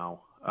trail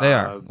now. They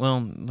are.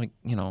 Well,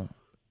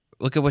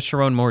 look at what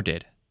Sharon Moore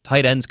did.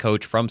 Tight ends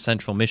coach from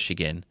Central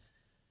Michigan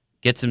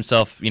gets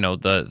himself,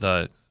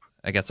 the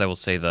I guess I will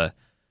say the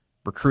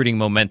recruiting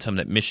momentum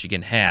that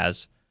Michigan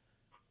has,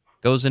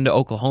 goes into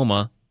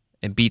Oklahoma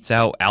and beats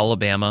out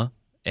Alabama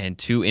and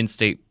 2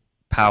 in-state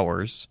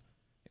powers,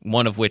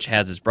 one of which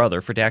has his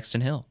brother, for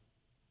Daxton Hill.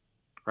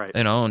 Right.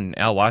 And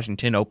Al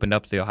Washington opened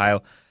up the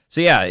Ohio.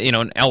 So yeah,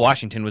 and Al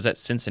Washington was at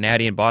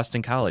Cincinnati and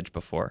Boston College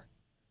before.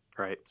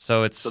 Right.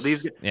 So it's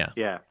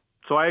yeah.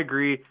 So I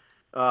agree.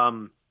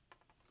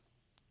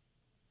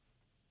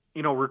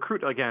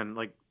 Recruit again,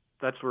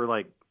 that's where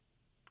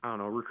I don't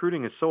know,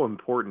 recruiting is so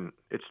important.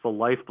 It's the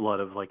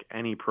lifeblood of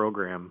any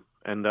program.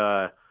 And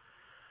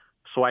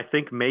so I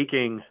think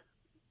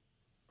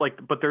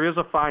but there is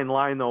a fine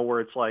line though where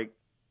it's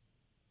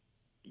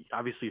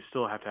obviously you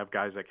still have to have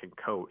guys that can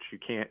coach. You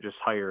can't just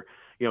hire,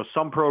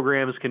 some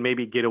programs can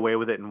maybe get away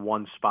with it in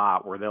one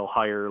spot where they'll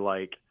hire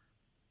a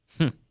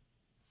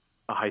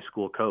high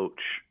school coach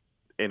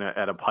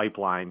at a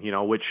pipeline,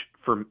 which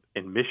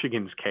in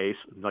Michigan's case,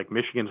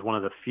 Michigan's one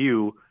of the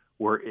few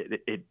where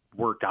it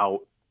worked out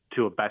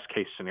to a best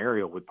case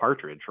scenario with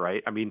Partridge,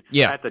 right? I mean,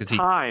 at the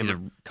time, he's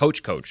a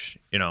coach,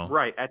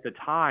 right. At the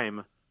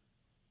time,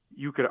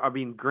 you could,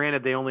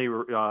 granted they only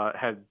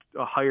had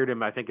hired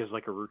him, I think, as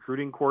a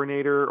recruiting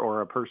coordinator or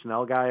a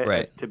personnel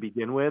guy to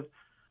begin with.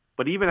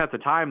 But even at the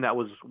time, that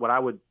was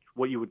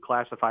what you would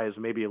classify as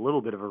maybe a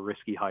little bit of a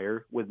risky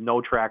hire with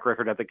no track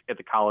record at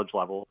the college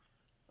level.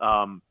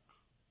 And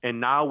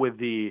now with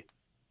the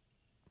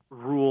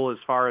rule as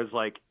far as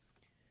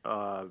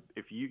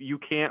if you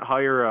can't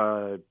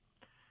hire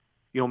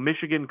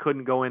Michigan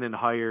couldn't go in and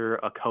hire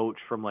a coach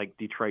from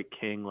Detroit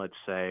King, let's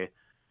say,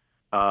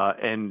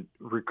 and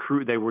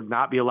recruit. They would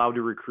not be allowed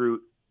to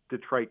recruit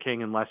Detroit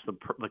King unless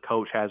the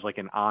coach has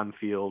an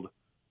on-field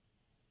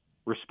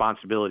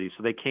responsibility.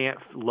 So they can't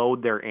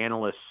load their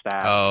analyst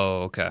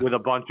staff with a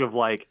bunch of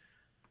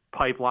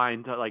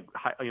pipeline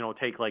to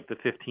take like the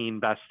 15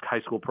 best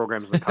high school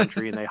programs in the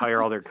country and they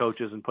hire all their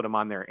coaches and put them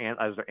on there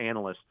as their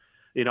analysts,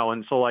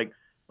 and so like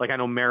I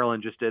know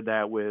Maryland just did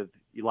that with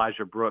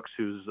Elijah Brooks,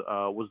 who's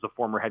was the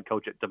former head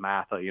coach at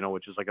DeMatha,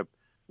 which is like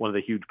one of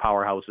the huge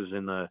powerhouses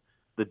in the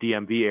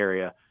DMV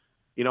area.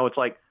 It's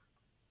like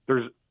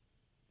there's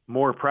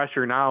more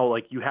pressure now.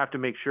 Like you have to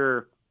make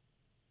sure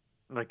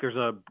like there's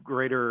a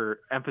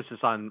greater emphasis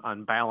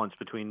on balance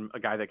between a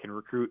guy that can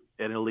recruit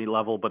at an elite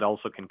level but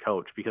also can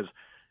coach, because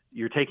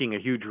you're taking a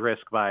huge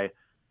risk by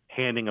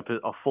handing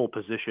a full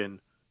position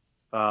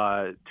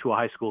to a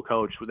high school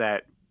coach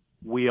that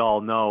we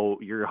all know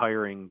you're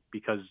hiring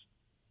because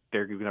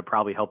they're going to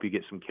probably help you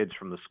get some kids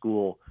from the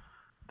school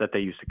that they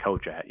used to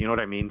coach at. You know what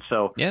I mean?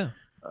 So yeah,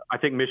 I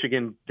think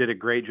Michigan did a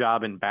great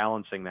job in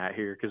balancing that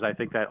here, because I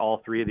think that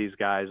all three of these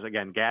guys,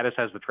 again, Gattis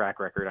has the track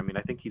record. I mean,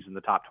 I think he's in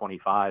the top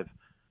 25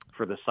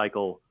 for the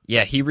cycle.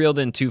 Yeah, he reeled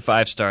in 2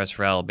 5-stars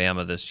for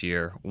Alabama this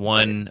year.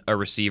 One a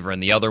receiver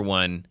and the other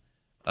one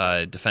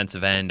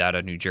defensive end out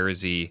of New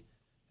Jersey.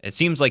 It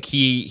seems like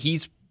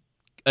he's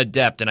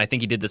adept, and I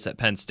think he did this at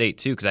Penn State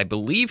too, because I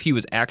believe he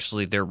was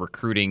actually their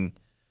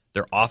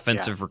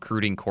offensive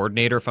recruiting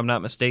coordinator, if I'm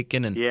not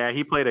mistaken. And yeah,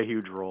 he played a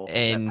huge role.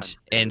 And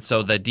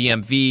so the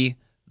DMV,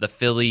 the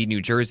Philly,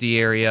 New Jersey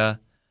area,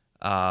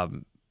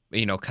 kind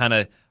of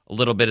a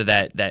little bit of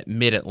that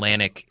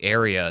mid-Atlantic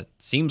area,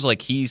 seems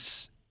like a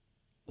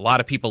lot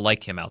of people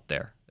like him out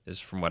there, is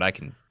from what I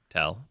can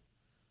tell.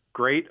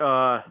 Great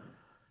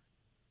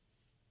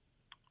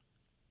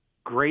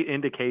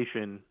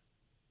indication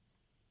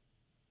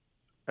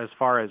as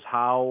far as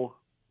how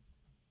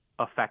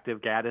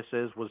effective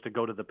Gattis was to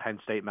go to the Penn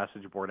State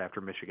message board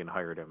after Michigan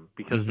hired him,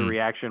 because the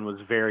reaction was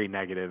very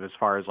negative as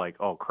far as like,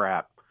 oh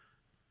crap,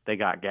 they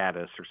got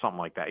Gattis or something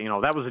like that.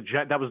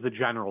 That was the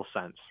general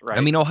sense, right?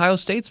 I mean, Ohio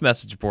State's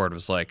message board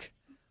was like,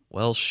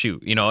 well,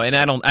 shoot, and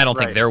I don't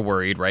think they're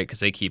worried, right?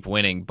 Because they keep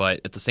winning, but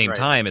at the same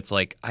time, it's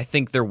like I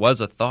think there was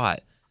a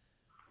thought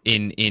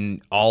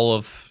in all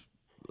of,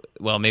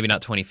 well, maybe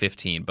not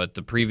 2015, but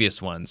the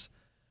previous ones,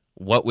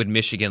 what would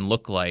Michigan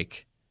look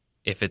like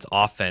if its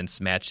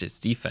offense matched its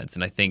defense?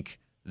 And I think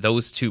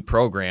those two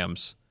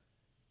programs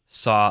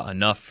saw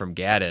enough from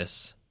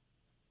Gattis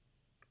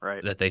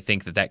that they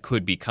think that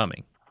could be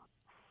coming.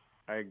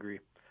 I agree.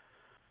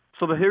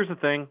 So here's the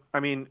thing. I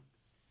mean,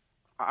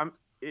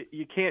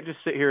 you can't just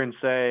sit here and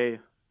say,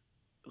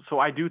 so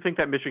I do think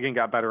that Michigan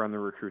got better on the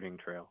recruiting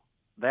trail.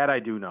 That I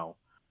do know.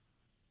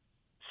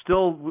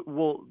 Still,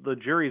 the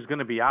jury's going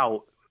to be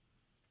out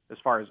as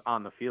far as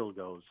on the field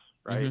goes,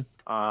 right?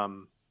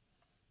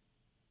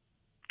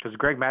 Because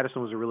Greg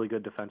Madison was a really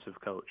good defensive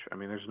coach. I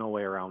mean, there's no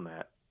way around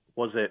that.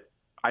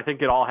 I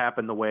think it all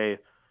happened the way,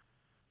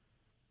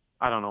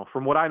 I don't know.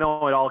 From what I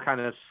know, it all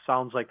kind of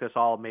sounds like this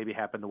all maybe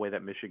happened the way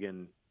that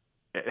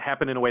it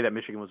happened in a way that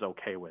Michigan was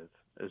okay with,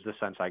 is the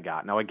sense I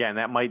got. Now, again,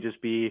 that might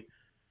just be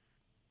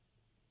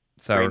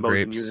sour rainbows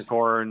grapes and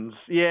unicorns.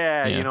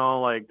 Yeah,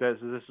 like this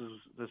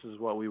is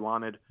what we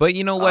wanted. But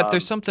you know what?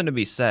 There's something to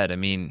be said. I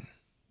mean,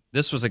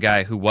 this was a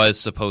guy who was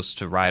supposed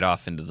to ride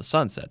off into the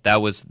sunset.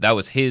 That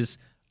was his.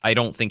 I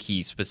don't think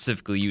he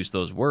specifically used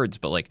those words,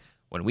 but like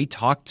when we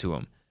talked to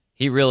him,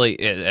 he really,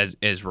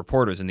 as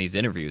reporters in these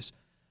interviews,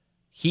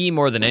 he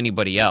more than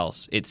anybody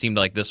else, it seemed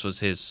like this was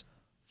his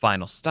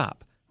final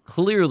stop.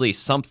 Clearly,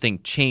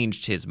 something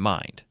changed his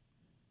mind,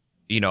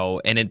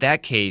 And in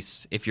that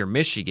case, if you're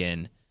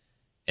Michigan,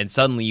 and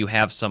suddenly you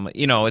have some,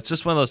 it's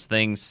just one of those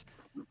things.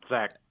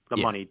 Zach, the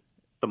money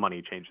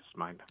changes his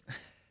mind.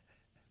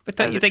 But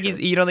don't you think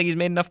you don't think he's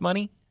made enough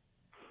money?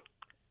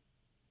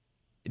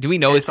 Do we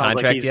know his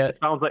contract yet? It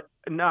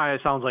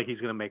sounds like he's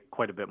going to make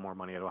quite a bit more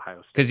money at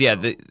Ohio State. Because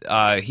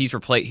he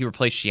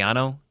replaced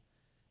Schiano,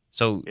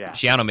 so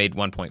Schiano made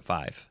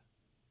 1.5.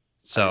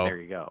 So there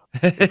you go.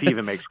 If he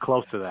even makes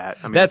close to that,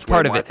 I mean, that's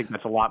part of it. I think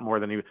that's a lot more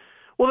than he.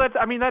 Well, that's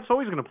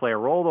always going to play a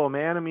role, though,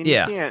 man. I mean, you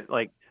can't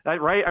like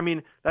that, right? I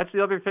mean, that's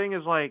the other thing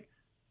is like,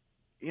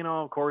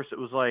 of course, it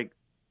was like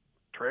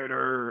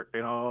traitor.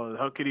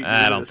 How could he?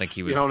 I don't think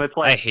he was. That's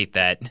like, I hate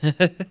that.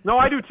 No,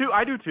 I do too.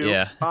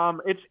 Yeah.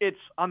 It's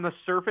on the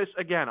surface.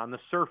 Again, on the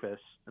surface,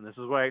 and this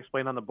is what I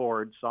explained on the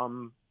board.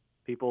 Some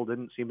people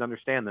didn't seem to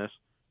understand this.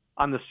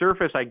 On the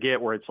surface, I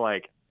get where it's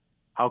like,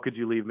 how could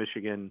you leave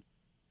Michigan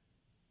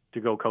to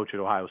go coach at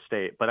Ohio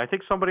State? But I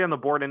think somebody on the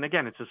board, and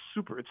again, it's a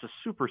super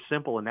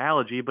simple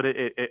analogy, but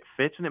it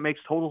fits and it makes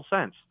total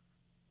sense.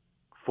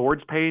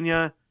 Ford's paying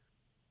you,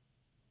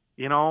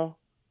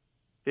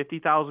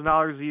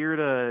 $50,000 a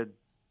year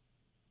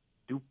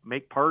to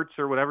make parts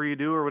or whatever you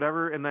do or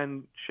whatever, and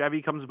then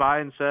Chevy comes by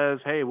and says,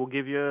 "Hey, we'll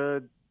give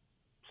you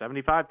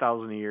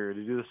 $75,000 a year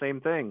to do the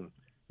same thing."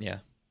 Yeah,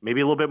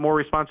 maybe a little bit more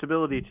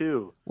responsibility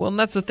too. Well, and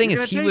that's the thing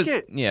is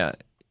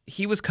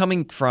he was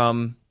coming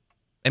from.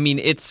 I mean,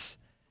 it's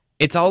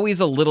always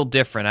a little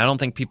different. I don't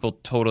think people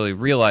totally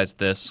realize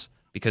this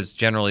because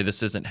generally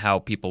this isn't how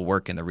people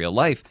work in the real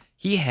life.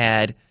 He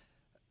had,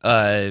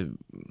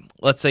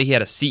 let's say he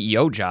had a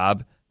CEO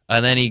job,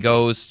 and then he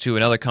goes to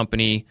another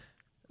company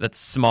that's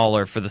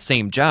smaller for the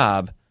same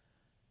job,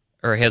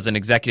 or has an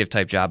executive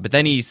type job, but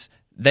then he's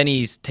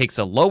takes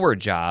a lower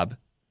job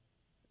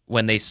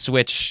when they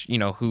switch,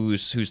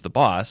 who's the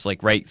boss,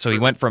 like, right? So he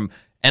went from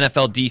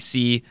NFL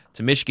DC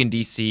to Michigan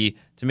DC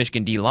to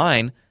Michigan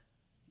D-line.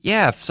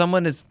 Yeah, if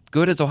someone as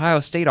good as Ohio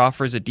State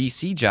offers a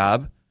DC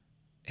job,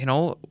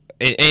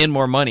 and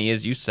more money,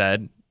 as you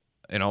said,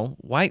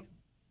 why?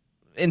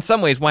 In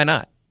some ways, why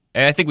not?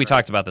 And I think we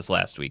talked about this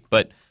last week,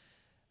 but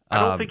I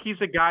don't think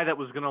he's a guy that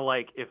was going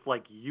to, if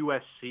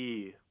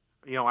USC,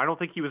 I don't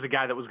think he was a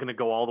guy that was going to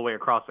go all the way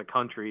across the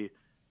country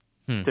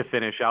to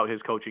finish out his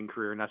coaching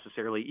career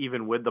necessarily,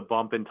 even with the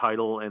bump in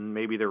title and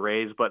maybe the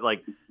raise. But,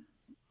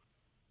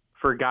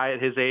 for a guy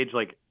at his age,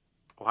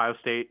 Ohio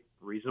State,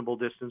 reasonable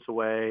distance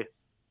away,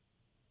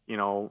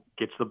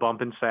 gets the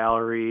bump in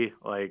salary,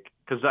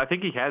 because I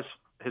think he has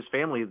his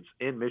family's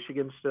in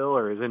Michigan still,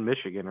 or is in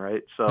Michigan,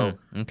 right? So,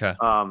 okay.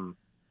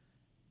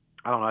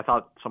 I don't know. I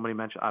thought somebody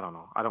mentioned, I don't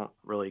know. I don't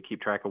really keep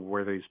track of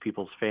where these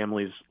people's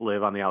families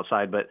live on the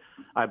outside, but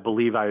I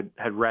believe I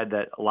had read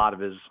that a lot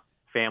of his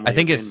family is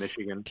in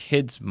Michigan.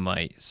 Kids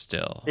might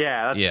still.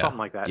 Yeah, that's something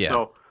like that. Yeah.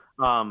 So,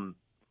 so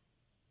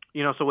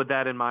with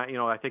that in mind,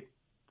 I think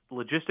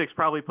logistics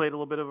probably played a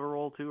little bit of a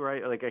role too,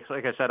 right? Like I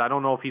said, I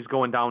don't know if he's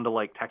going down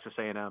to Texas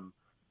A&M,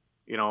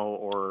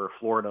 or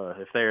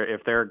Florida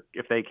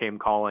if they came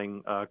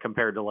calling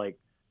compared to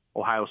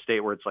Ohio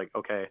State, where it's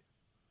okay,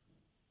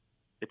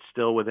 it's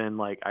still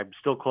within I'm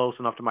still close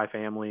enough to my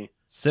family.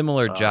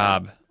 Similar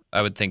job,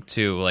 I would think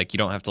too. You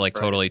don't have to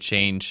totally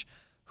change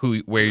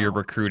where you're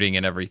recruiting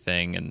and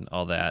everything and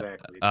all that.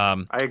 Exactly.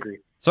 I agree.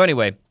 So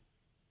anyway,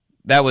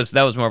 that was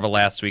more of a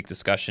last week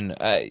discussion.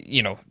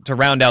 To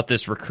round out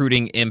this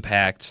recruiting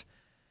impact,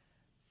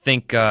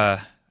 think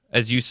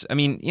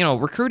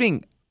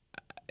recruiting.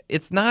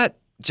 It's not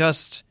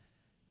just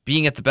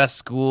being at the best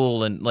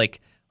school and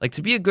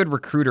to be a good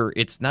recruiter.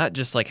 It's not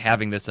just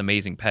having this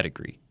amazing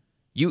pedigree.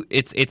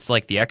 It's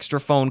the extra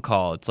phone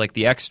call. It's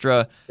the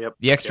extra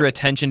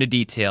attention to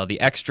detail,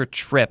 the extra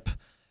trip.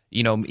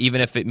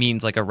 Even if it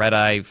means a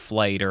red-eye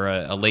flight or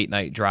a late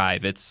night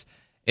drive. It's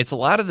a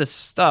lot of this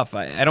stuff.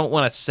 I don't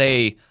want to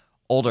say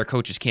older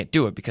coaches can't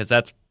do it, because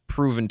that's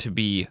proven to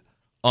be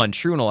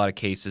untrue in a lot of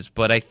cases.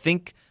 But I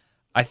think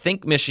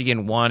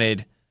Michigan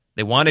wanted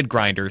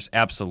grinders,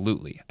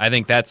 absolutely. I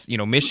think that's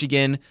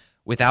Michigan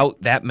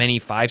without that many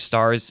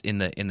 5-stars in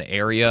the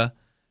area.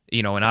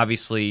 And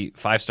obviously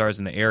 5 stars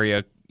in the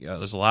area,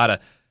 there's a lot of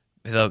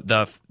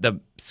the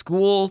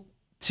school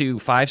to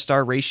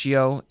 5-star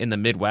ratio in the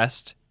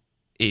Midwest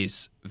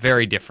is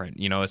very different.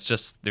 It's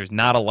just there's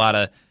not a lot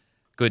of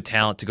good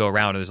talent to go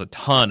around. There's a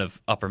ton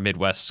of upper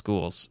Midwest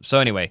schools. So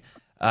anyway,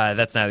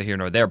 that's neither here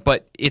nor there.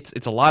 But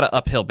it's a lot of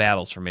uphill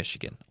battles for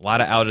Michigan. A lot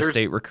of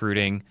out-of-state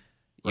recruiting.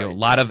 A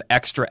lot of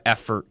extra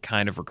effort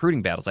kind of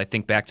recruiting battles. I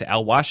think back to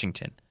Al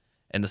Washington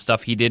and the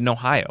stuff he did in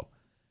Ohio.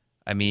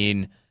 I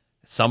mean,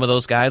 some of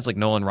those guys like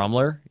Nolan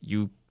Rumler,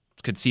 you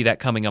could see that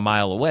coming a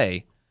mile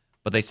away,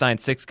 but they signed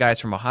 6 guys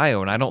from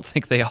Ohio, and I don't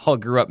think they all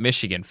grew up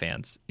Michigan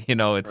fans.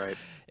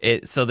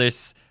 So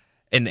there's,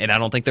 and I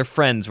don't think their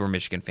friends were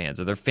Michigan fans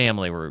or their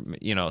family were,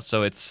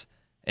 so it's,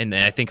 and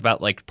I think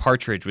about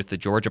Partridge with the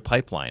Georgia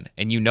pipeline,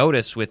 and you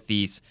notice with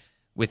these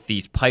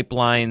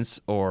pipelines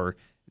or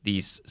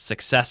these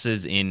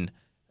successes in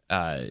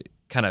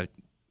kind of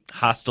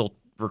hostile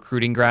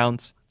recruiting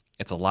grounds,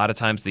 it's a lot of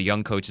times the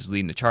young coach is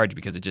leading the charge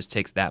because it just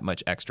takes that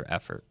much extra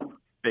effort.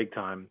 Big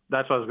time.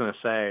 That's what I was going to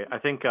say. I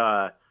think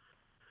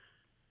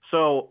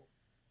so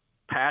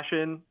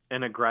passion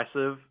and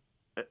aggression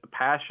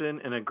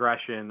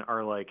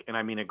are and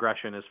I mean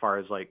aggression as far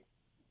as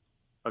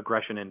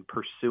aggression in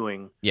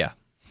pursuing. Yeah.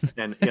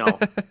 And,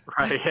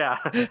 right. Yeah.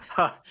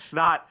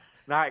 Not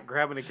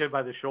grabbing a kid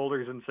by the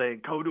shoulders and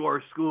saying, go to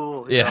our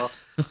school. You know?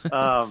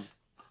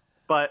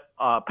 But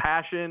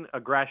passion,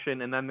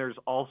 aggression, and then there's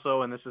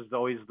also, and this is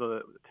always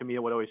to me,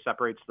 what always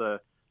separates the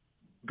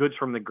goods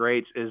from the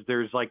greats is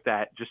there's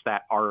that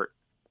art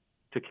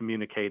to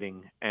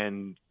communicating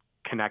and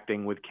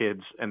connecting with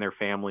kids and their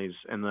families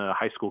and the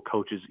high school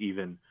coaches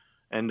even.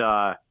 And,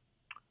 I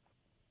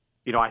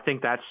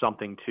think that's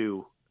something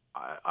too.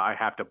 I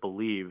have to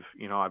believe,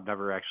 I've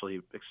never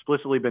actually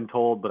explicitly been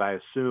told, but I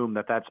assume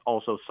that that's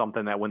also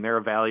something that when they're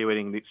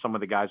evaluating some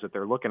of the guys that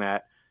they're looking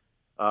at,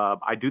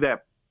 I do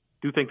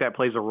think that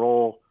plays a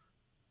role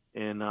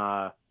in,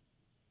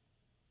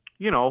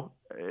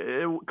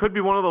 it could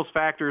be one of those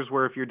factors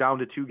where if you're down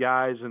to 2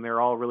 guys and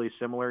they're all really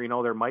similar,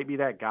 there might be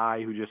that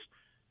guy who just,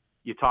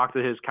 you talk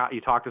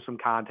to some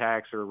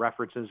contacts or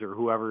references or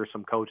whoever,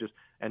 some coaches,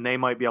 and they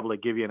might be able to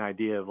give you an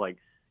idea of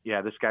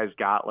this guy's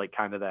got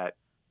kind of that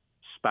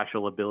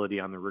special ability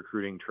on the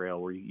recruiting trail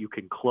where you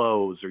can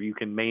close or you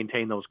can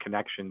maintain those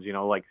connections,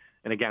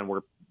 and again,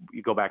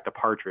 you go back to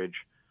Partridge,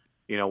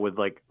 with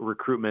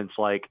recruitments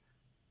like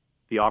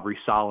the Aubrey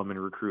Solomon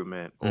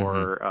recruitment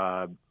or,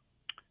 a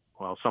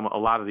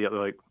lot of the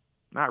other,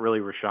 not really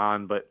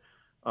Rashawn, but,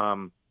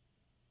 some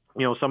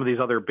of these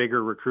other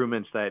bigger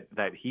recruitments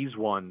that he's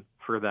won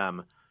for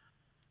them.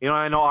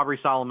 I know Aubrey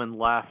Solomon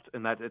left,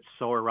 and that it's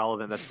so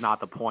irrelevant. That's not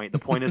the point. The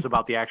point is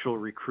about the actual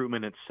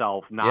recruitment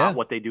itself, not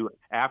what they do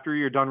after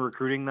you're done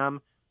recruiting them.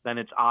 Then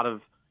it's out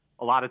of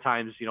a lot of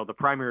times. The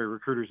primary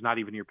recruiter is not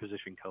even your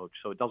position coach,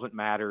 so it doesn't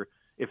matter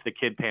if the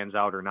kid pans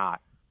out or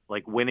not.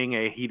 Like winning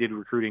a heated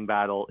recruiting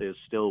battle is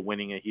still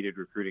winning a heated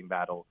recruiting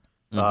battle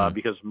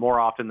because more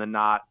often than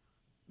not,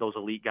 those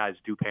elite guys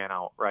do pan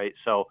out, right?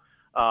 So,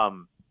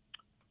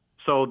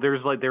 there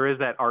is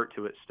that art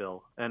to it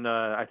still, and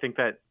I think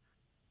that.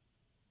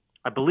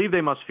 I believe they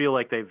must feel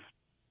like they've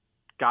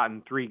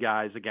gotten 3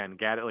 guys. Again,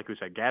 like we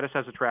said, Gattis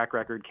has a track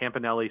record.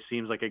 Campanelli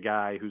seems like a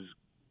guy who's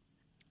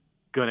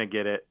going to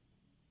get it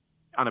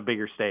on a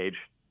bigger stage.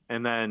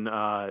 And then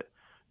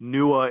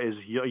Nua is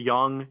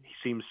young. He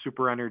seems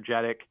super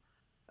energetic.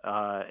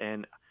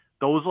 And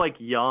those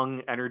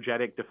young,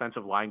 energetic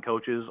defensive line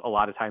coaches a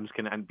lot of times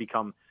can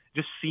become –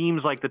 just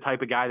seems like the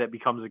type of guy that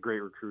becomes a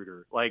great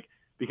recruiter.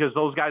 Because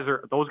those guys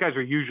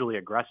are usually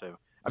aggressive.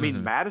 I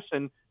mean,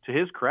 Madison, to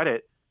his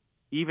credit –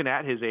 even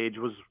at his age,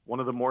 was one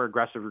of the more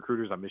aggressive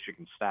recruiters on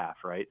Michigan's staff,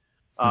 right?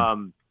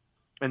 And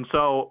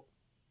so,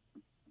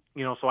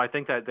 so I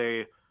think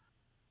they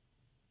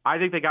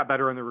got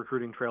better on the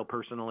recruiting trail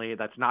personally.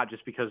 That's not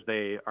just because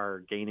they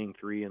are gaining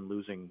 3 and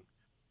losing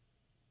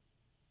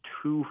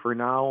 2 for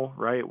now,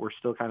 right? We're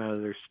still kind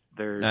of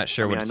they're not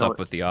sure what's up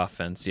with the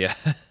offense, yeah.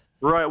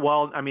 Right.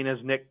 Well, I mean, as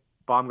Nick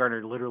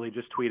Baumgartner literally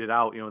just tweeted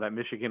out, that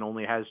Michigan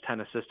only has 10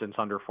 assistants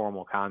under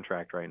formal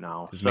contract right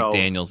now. Because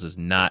McDaniels is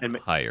not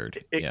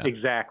hired.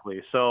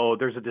 Exactly. So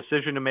there's a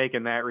decision to make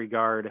in that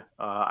regard.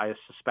 I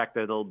suspect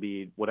that it'll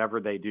be whatever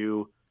they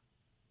do,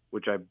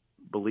 which I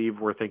believe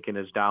we're thinking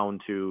is down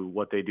to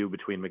what they do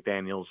between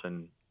McDaniels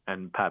and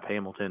Pep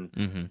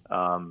Hamilton.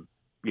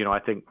 I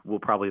think we'll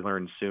probably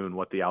learn soon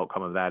what the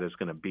outcome of that is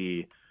going to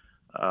be.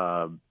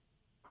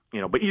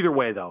 But either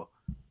way, though,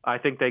 I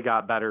think they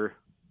got better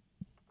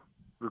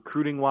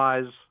recruiting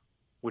wise,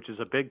 which is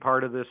a big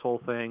part of this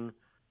whole thing.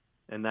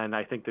 And then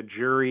I think the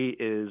jury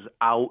is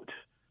out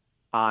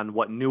on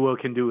what Nua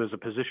can do as a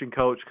position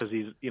coach. Cause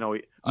he's,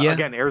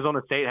 again,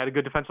 Arizona State had a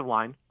good defensive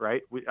line,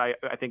 right? I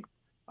think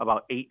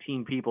about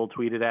 18 people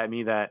tweeted at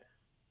me that,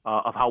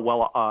 of how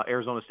well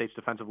Arizona State's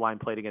defensive line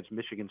played against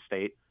Michigan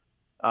State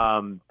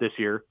this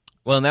year.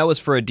 Well, and that was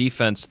for a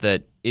defense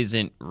that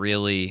isn't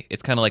really,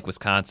 it's kind of like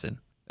Wisconsin.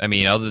 I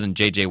mean, other than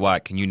J.J.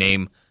 Watt, can you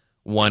name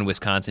one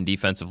Wisconsin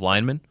defensive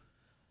lineman?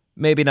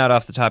 Maybe not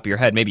off the top of your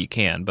head. Maybe you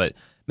can, but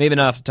maybe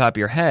not off the top of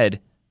your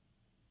head.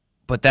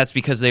 But that's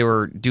because they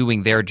were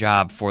doing their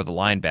job for the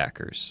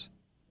linebackers.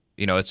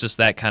 It's just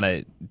that kind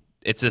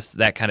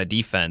of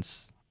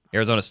defense.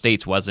 Arizona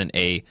State's wasn't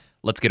a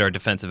let's get our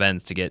defensive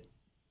ends to get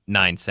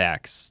 9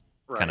 sacks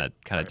kind of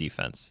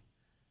defense.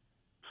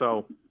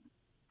 So,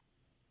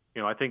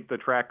 I think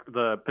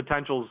the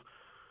potential's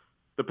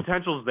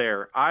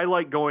there. I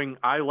like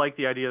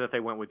the idea that they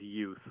went with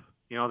youth.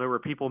 There were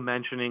people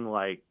mentioning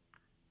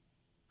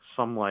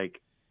some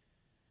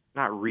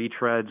not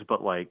retreads,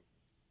 but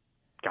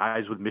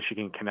guys with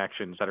Michigan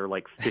connections that are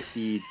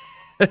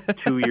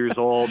 52 years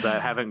old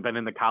that haven't been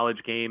in the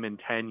college game in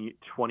 10,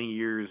 20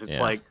 years.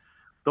 It's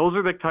those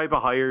are the type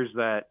of hires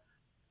that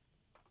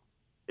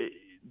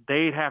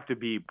they'd have to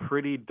be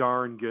pretty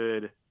darn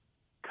good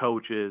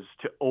coaches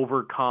to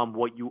overcome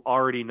what you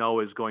already know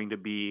is going to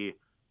be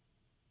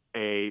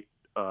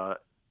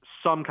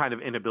some kind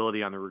of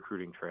inability on the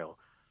recruiting trail.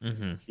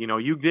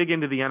 You dig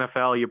into the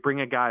NFL, you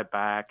bring a guy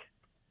back.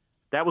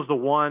 That was the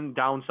one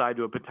downside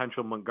to a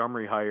potential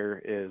Montgomery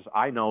hire is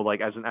I know,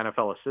 as an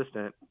NFL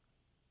assistant,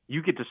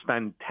 you get to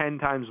spend 10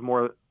 times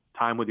more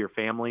time with your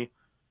family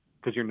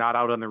because you're not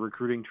out on the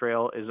recruiting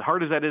trail. As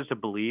hard as that is to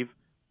believe,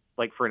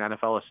 for an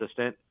NFL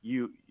assistant,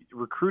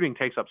 recruiting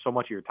takes up so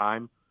much of your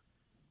time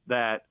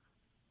that,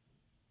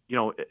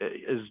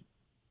 is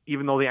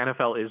even though the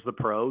NFL is the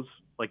pros,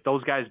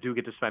 those guys do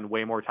get to spend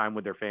way more time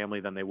with their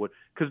family than they would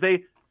because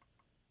they,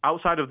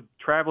 outside of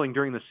traveling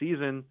during the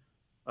season,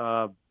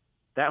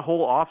 that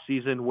whole off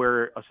season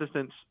where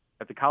assistants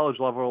at the college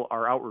level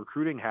are out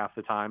recruiting half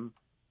the time,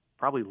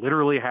 probably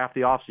literally half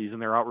the off season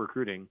they're out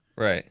recruiting.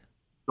 Right.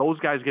 Those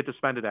guys get to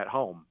spend it at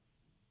home.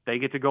 They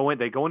get to go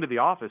into the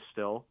office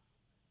still.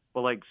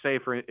 But say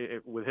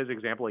with his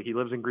example, he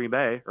lives in Green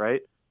Bay,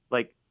 right?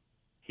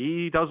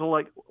 He does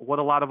what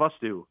a lot of us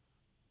do.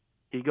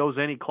 He goes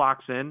in, he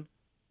clocks in,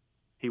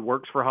 he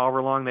works for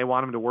however long they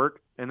want him to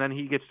work, and then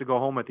he gets to go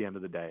home at the end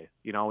of the day.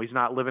 He's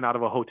not living out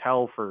of a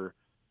hotel for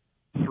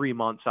 3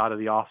 months out of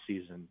the off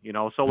season,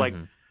 so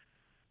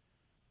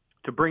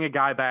to bring a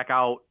guy back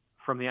out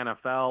from the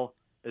NFL,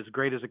 as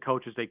great as a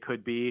coach as they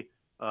could be,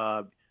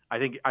 I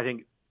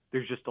think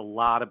there's just a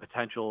lot of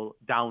potential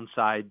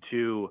downside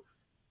to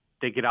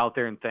they get out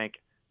there and think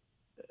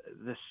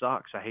this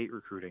sucks. I hate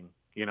recruiting,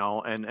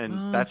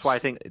 and that's why I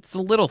think it's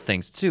the little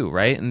things too,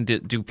 right?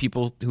 And do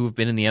people who have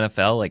been in the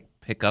NFL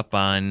pick up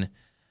on,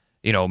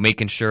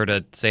 making sure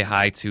to say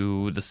hi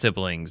to the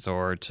siblings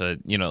or to,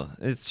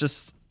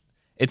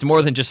 it's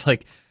more than just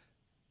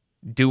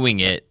doing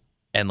it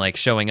and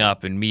showing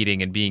up and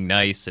meeting and being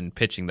nice and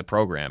pitching the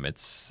program.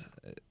 It's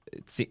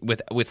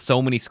with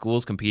so many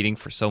schools competing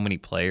for so many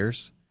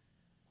players,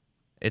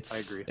 I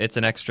agree. it's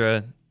an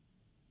extra.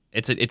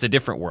 It's a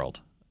different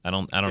world. I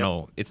don't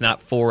know. It's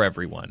not for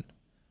everyone.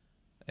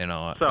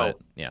 So, but,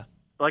 yeah.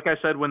 Like I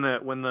said, when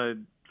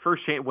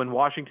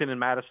Washington and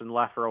Madison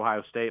left for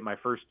Ohio State, my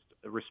first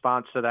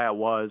response to that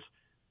was,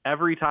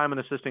 every time an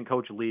assistant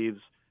coach leaves,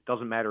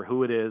 doesn't matter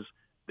who it is,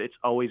 it's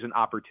always an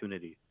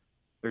opportunity.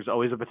 There's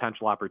always a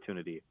potential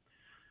opportunity.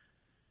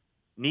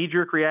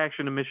 Knee-jerk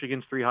reaction to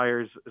Michigan's 3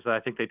 hires is that I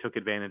think they took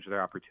advantage of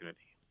their opportunity.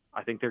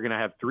 I think they're going to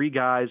have 3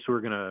 guys who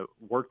are going to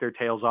work their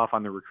tails off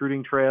on the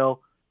recruiting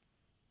trail,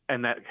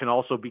 and that can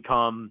also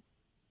become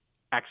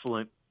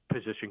excellent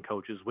position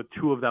coaches, with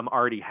 2 of them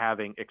already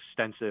having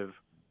extensive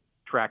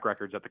track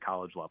records at the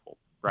college level,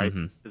 right?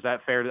 Mm-hmm. Is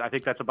that fair? I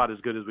think that's about as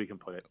good as we can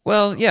put it.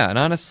 Well, yeah, and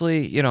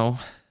honestly,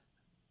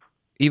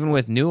 even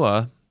with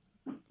Nua,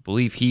 I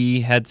believe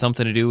he had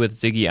something to do with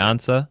Ziggy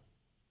Ansah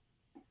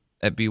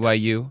at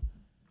BYU.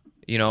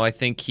 I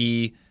think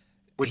he's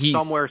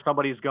somewhere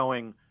somebody's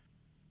going,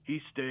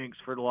 he stinks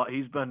for the Lions.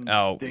 He's been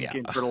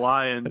stinking for the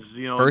Lions.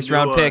 First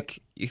round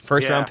pick.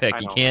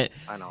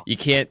 I know. You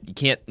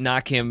can't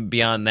knock him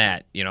beyond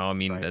that.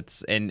 Right.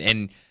 That's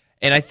and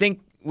I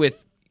think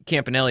with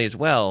Campanelli as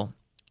well.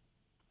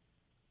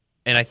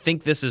 And I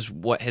think this is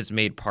what has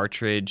made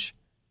Partridge,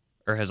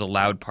 or has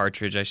allowed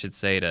Partridge, I should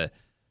say, to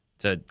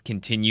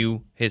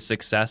continue his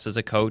success as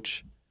a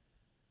coach.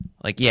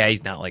 Like, yeah,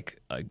 he's not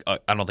I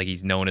don't think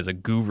he's known as a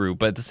guru,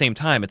 but at the same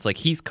time, it's like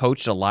he's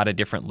coached a lot of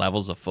different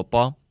levels of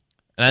football.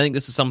 And I think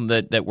this is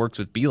something that works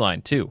with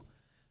Beeline, too.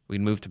 We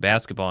can move to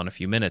basketball in a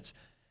few minutes.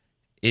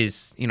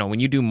 Is,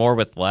 when you do more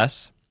with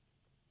less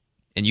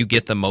and you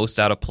get the most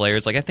out of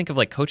players, like I think of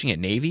coaching at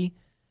Navy.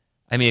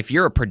 I mean, if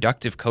you're a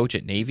productive coach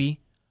at Navy,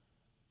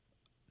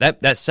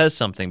 that says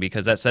something,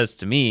 because that says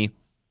to me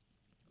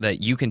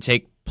that you can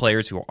take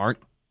players who aren't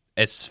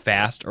as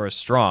fast or as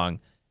strong,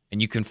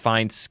 and you can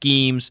find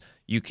schemes,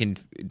 you can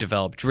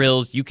develop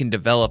drills, you can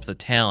develop the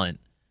talent,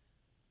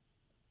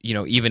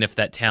 even if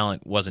that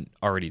talent wasn't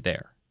already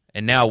there.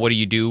 And now what do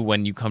you do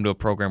when you come to a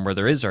program where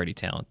there is already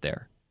talent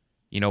there?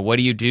 What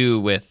do you do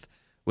with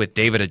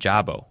David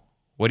Ajabo?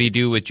 What do you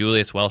do with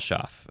Julius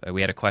Welshoff?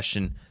 We had a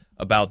question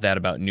about that,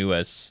 about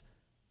Nua's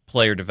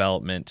player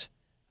development.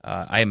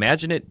 I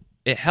imagine it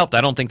helped.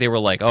 I don't think they were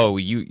like, oh,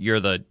 you're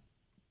the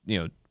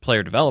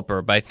player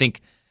developer, but I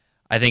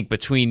think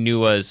between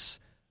Nua's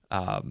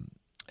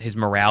his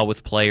morale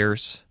with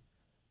players,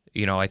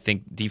 I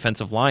think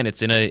defensive line,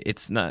 it's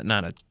not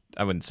a,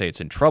 I wouldn't say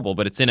it's in trouble,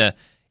 but it's in a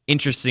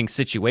interesting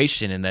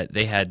situation in that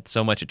they had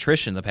so much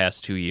attrition the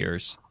past 2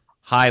 years,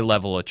 high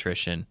level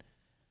attrition,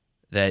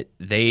 that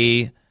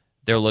they're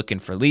looking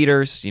for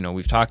leaders.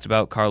 We've talked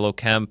about Carlo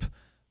Kemp,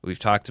 we've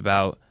talked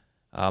about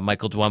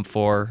Michael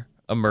Dwumfor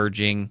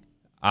emerging,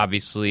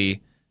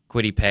 obviously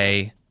Kwity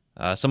Paye.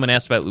 Someone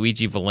asked about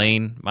Luigi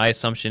Villain. My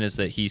assumption is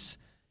that he's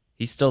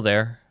still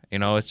there.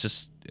 It's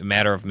just a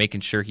matter of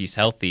making sure he's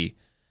healthy,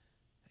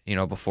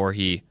 before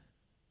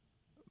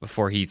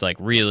he's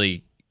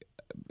really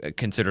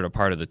considered a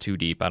part of the 2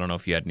 deep. I don't know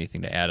if you had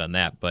anything to add on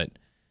that, but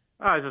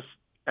just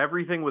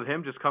everything with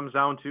him just comes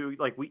down to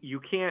you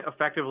can't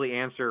effectively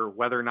answer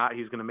whether or not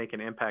he's going to make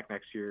an impact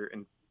next year,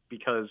 and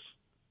because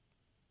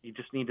you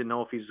just need to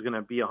know if he's going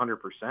to be 100%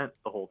 the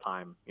whole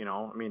time.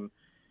 I mean,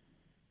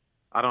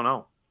 I don't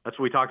know. That's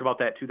what we talked about.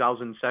 That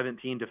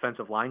 2017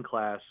 defensive line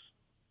class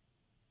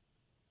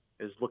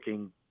is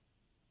looking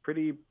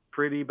pretty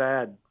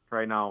bad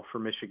right now for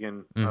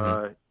Michigan.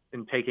 Mm-hmm.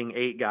 In taking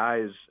 8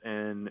 guys,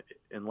 and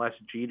unless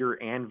Jeter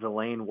and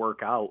Villain work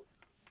out,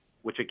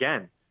 which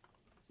again,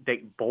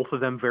 both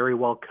of them very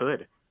well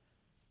could,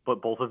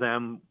 but both of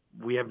them,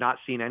 we have not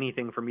seen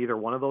anything from either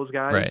one of those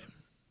guys. Right.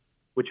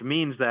 Which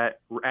means that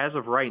as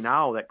of right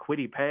now, that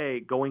Kwity Paye,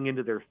 going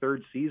into their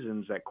 3rd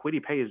seasons, that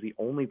Kwity Paye is the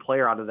only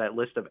player out of that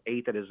list of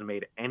 8 that has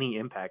made any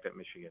impact at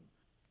Michigan.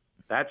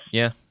 That's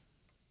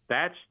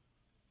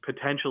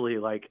potentially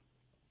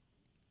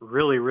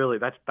really, really,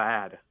 that's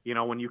bad.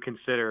 When you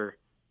consider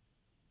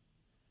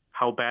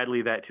how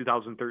badly that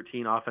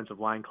 2013 offensive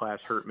line class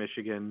hurt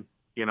Michigan,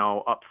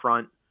 up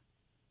front,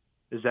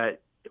 is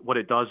that what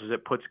it does is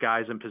it puts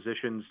guys in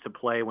positions to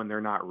play when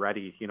they're not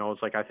ready.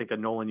 It's like, I think of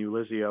Nolan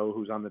Ulizio,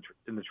 who's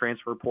in the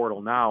transfer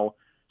portal now,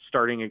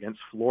 starting against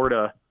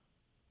Florida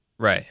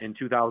right in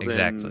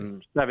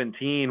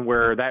 2017,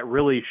 where that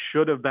really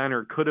should have been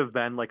or could have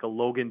been like a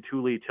Logan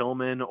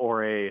Tooley-Tillman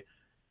or a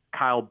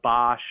Kyle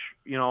Bosch,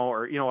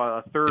 or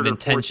a third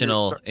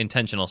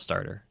intentional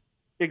starter.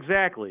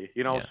 Exactly.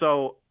 Yeah.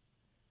 So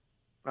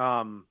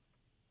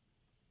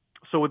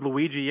with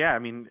Luigi, I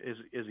mean,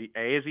 is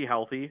he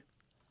healthy?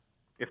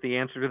 If the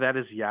answer to that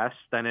is yes,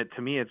 then it's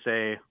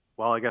I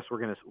guess we're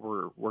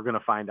gonna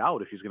find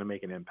out if he's gonna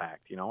make an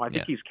impact. I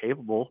think he's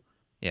capable.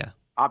 Yeah.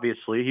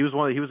 Obviously, he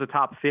was a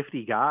top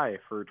 50 guy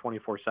for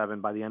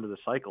 24/7 by the end of the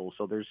cycle,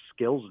 so there's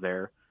skills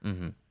there.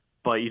 Mm-hmm.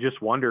 But you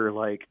just wonder,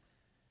 the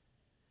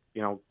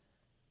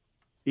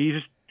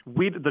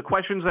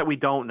questions that we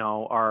don't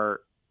know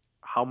are,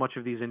 how much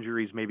of these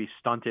injuries maybe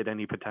stunted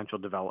any potential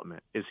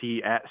development. Is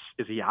he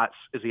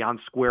on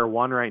square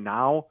one right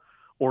now,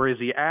 or is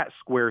he at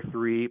square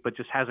three but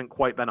just hasn't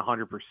quite been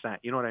 100%?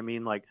 You know what I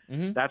mean? Like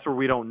that's where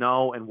we don't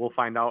know, and we'll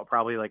find out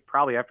probably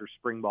after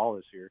spring ball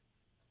this year.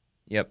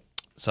 Yep.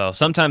 So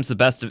sometimes the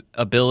best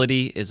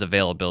ability is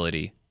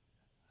availability.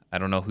 I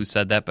don't know who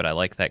said that, but I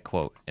like that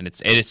quote, and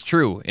it's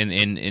true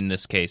in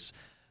this case.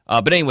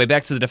 But anyway,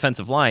 back to the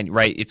defensive line,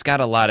 right? It's got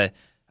a lot of,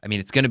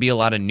 it's going to be a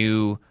lot of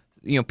new,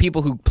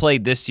 people who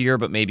played this year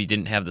but maybe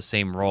didn't have the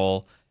same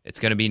role. It's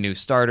going to be new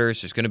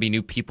starters. There's going to be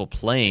new people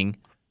playing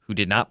who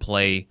did not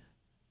play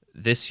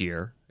this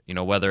year.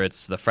 Whether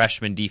it's the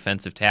freshman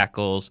defensive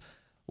tackles,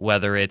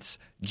 whether it's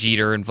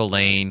Jeter and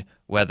Villain,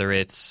 whether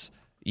it's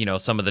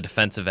some of the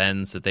defensive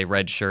ends that they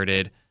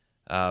redshirted.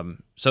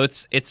 So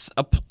it's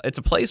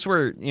a place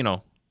where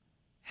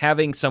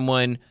having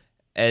someone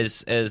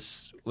as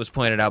was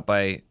pointed out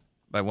by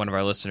one of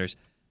our listeners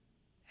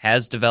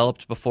has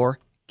developed before,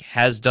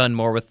 has done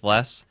more with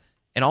less,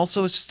 and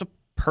also is just a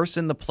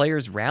person the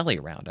players rally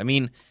around.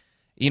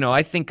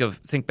 I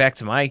think back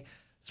to my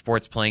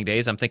sports playing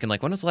days. I'm thinking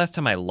when was the last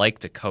time I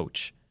liked a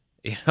coach?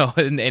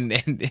 And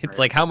it's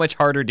like, how much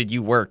harder did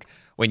you work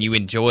when you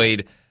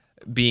enjoyed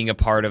being a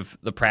part of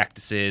the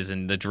practices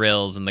and the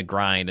drills and the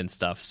grind and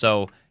stuff?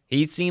 So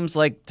he seems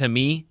like, to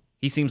me,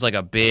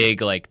 a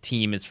big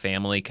team is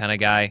family kind of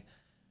guy.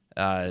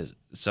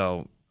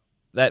 So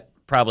that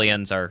probably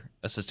ends our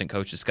assistant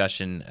coach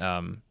discussion.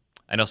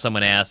 I know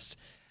someone asked,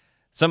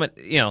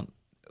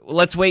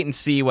 let's wait and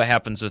see what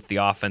happens with the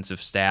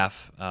offensive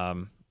staff.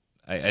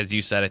 As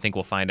you said, I think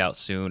we'll find out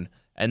soon.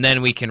 And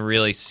then we can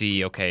really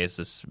see, okay, is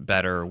this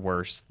better or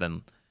worse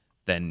than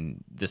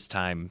this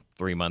time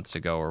 3 months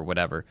ago or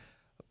whatever.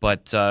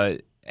 But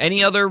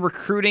any other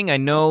recruiting? I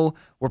know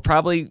we're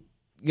probably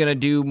going to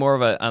do more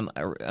of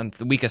on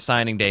the week of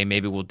signing day,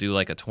 maybe we'll do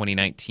a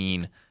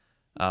 2019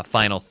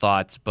 final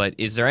thoughts. But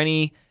is there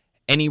any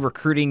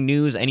recruiting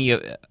news, any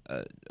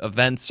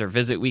events or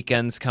visit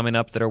weekends coming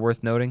up that are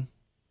worth noting?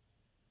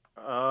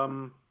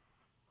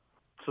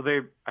 So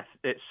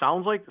it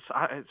sounds like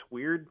it's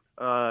weird.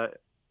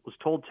 Was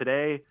told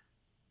today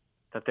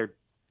that they're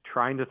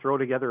trying to throw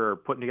together or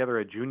putting together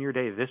a junior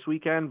day this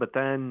weekend, but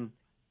then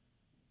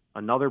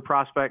another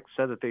prospect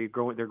said that they're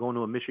going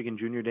to a Michigan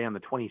junior day on the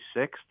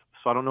 26th.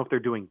 So I don't know if they're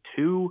doing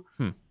two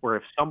or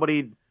if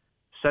somebody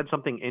said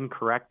something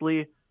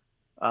incorrectly.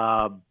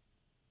 I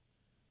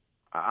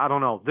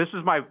don't know.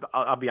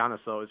 I'll be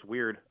honest though, it's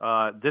weird.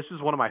 This is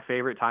one of my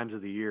favorite times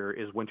of the year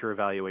is winter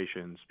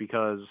evaluations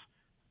because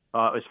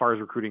as far as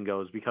recruiting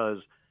goes, because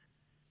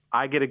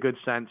I get a good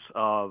sense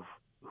of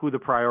who the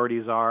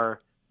priorities are,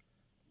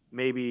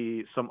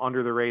 maybe some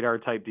under the radar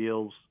type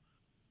deals,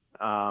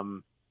 a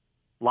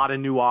lot of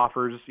new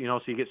offers,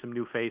 so you get some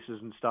new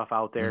faces and stuff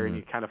out there and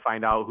you kind of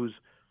find out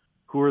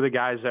who are the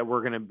guys that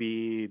we're going to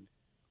be,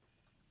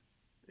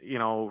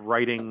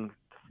 writing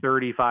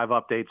 35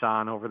 updates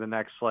on over the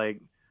next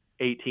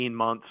 18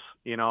 months,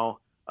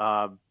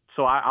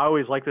 So I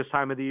always like this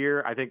time of the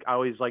year.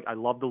 I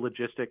love the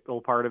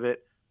logistical part of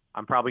it.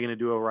 I'm probably going to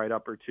do a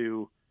write-up or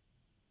two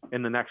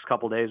in the next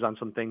couple of days on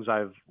some things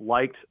I've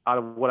liked out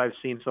of what I've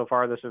seen so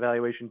far this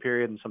evaluation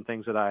period and some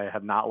things that I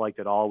have not liked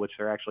at all, which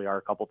there actually are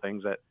a couple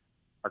things that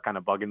are kind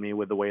of bugging me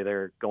with the way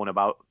they're going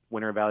about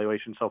winter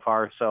evaluation so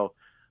far. So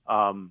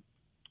I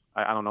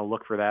don't know,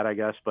 look for that, I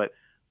guess. But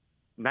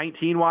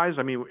 19-wise,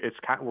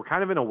 we're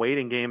kind of in a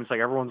waiting game. It's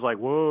like everyone's like,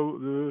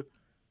 whoa,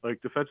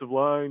 defensive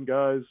line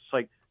guys.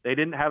 It's they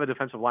didn't have a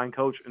defensive line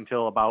coach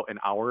until about an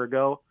hour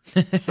ago.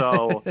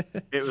 So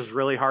it was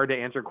really hard to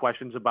answer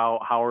questions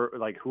about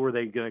who are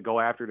they going to go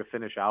after to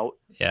finish out.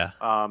 Yeah.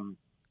 And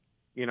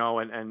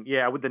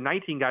yeah, with the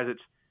 19 guys,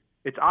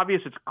 it's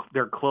obvious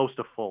they're close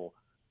to full.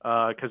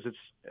 Cause it's,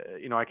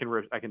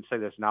 I can say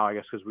this now, I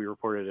guess, cause we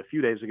reported it a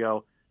few days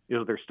ago,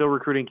 they're still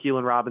recruiting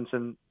Keelan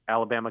Robinson,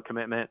 Alabama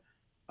commitment.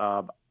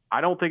 I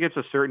don't think it's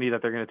a certainty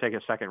that they're going to take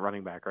a second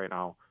running back right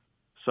now.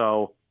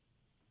 So,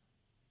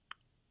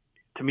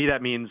 to me,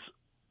 that means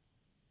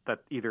that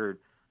either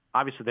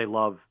obviously they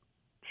love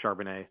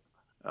Charbonnet.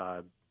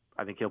 I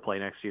think he'll play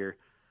next year,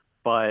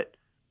 but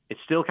it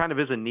still kind of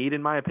is a need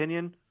in my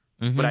opinion.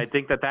 Mm-hmm. But I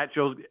think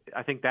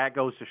that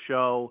goes to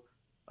show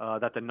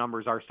that the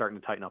numbers are starting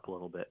to tighten up a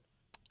little bit.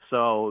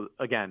 So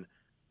again,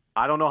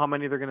 I don't know how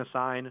many they're going to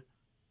sign.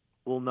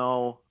 We'll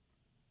know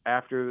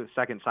after the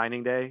second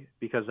signing day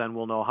because then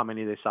we'll know how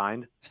many they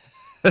signed.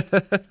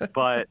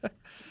 But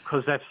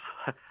because that's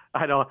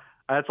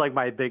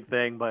my big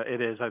thing, but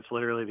that's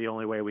literally the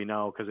only way we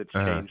know because it's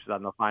changed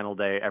on the final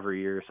day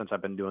every year since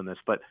I've been doing this.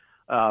 But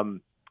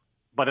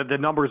the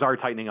numbers are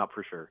tightening up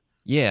for sure.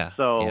 Yeah.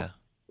 So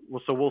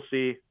we'll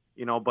see,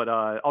 but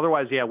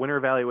otherwise, yeah, winter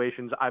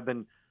evaluations, I've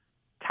been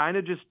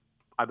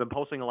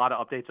posting a lot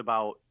of updates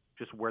about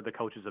just where the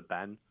coaches have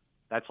been.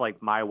 That's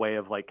my way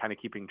of kind of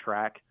keeping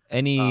track.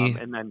 Any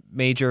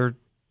major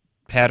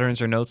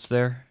patterns or notes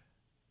there?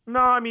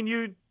 No,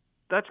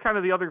 that's kind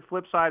of the other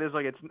flip side is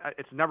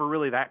it's never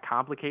really that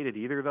complicated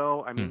either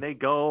though. They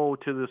go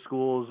to the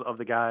schools of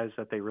the guys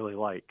that they really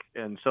like.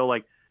 And so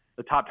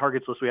the top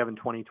targets list we have in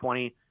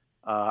 2020,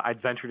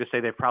 I'd venture to say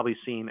they've probably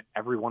seen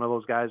every one of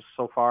those guys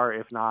so far.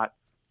 If not,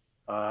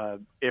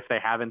 if they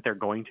haven't, they're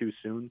going to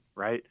soon,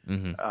 right?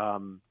 Mm-hmm. I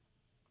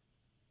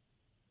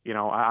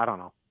don't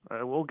know.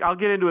 I'll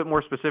get into it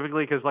more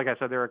specifically because, like I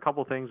said, there are a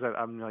couple things that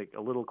I'm like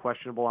a little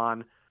questionable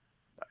on.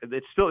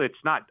 It's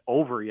not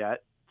over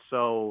yet,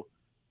 so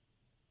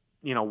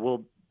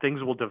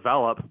things will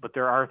develop. But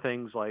there are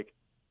things like,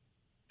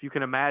 if you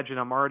can imagine,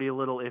 I'm already a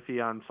little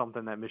iffy on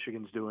something that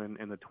Michigan's doing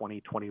in the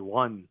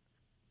 2021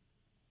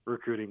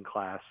 recruiting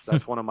class.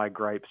 That's one of my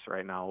gripes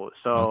right now.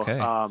 So,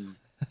 okay.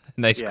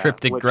 Nice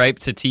cryptic gripe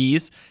to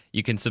tease.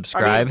 You can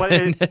subscribe. I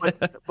mean,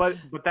 but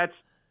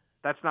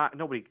that's not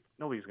nobody's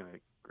going to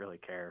really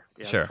care.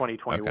 Sure.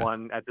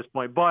 2021 at this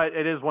point, but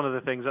it is one of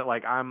the things that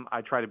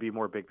I try to be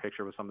more big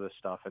picture with some of this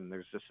stuff, and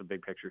there's just some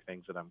big picture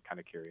things that I'm kind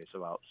of curious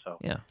about. So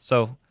yeah.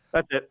 So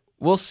that's it.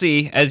 We'll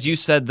see. As you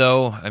said,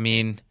 though, I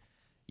mean,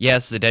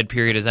 yes, the dead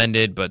period has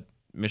ended, but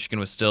Michigan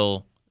was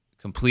still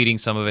completing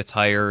some of its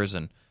hires,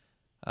 and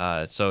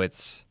so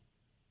it's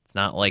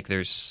not like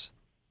there's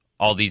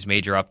all these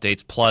major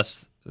updates.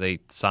 Plus, they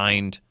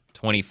signed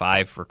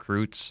 25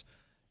 recruits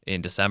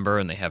in December,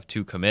 and they have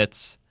 2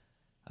 commits.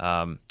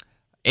 I'm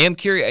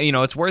curious.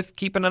 It's worth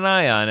keeping an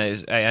eye on.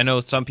 I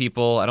know some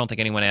people. I don't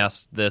think anyone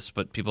asked this,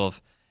 but people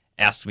have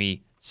asked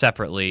me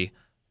separately.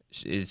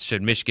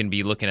 Should Michigan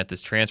be looking at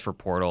this transfer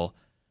portal?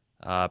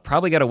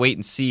 Probably got to wait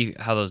and see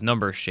how those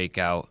numbers shake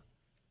out.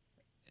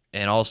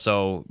 And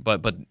also,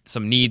 but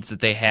some needs that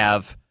they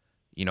have,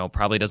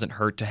 probably doesn't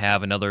hurt to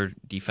have another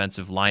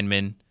defensive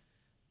lineman.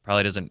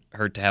 Probably doesn't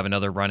hurt to have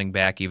another running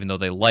back, even though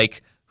they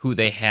like who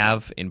they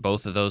have in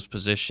both of those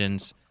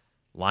positions.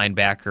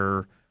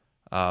 Linebacker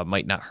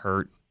might not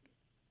hurt.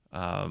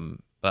 But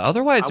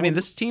otherwise, I mean,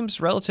 this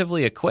team's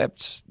relatively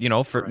equipped,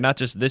 for not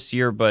just this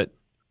year, but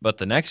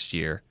the next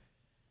year.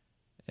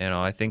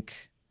 I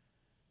think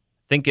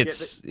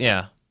it's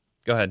Go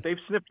ahead. They've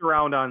sniffed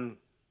around on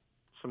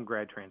some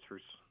grad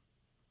transfers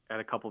at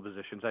a couple of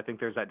positions. I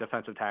think there's that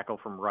defensive tackle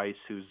from Rice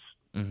who's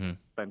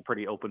been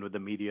pretty open with the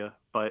media,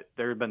 but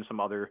there have been some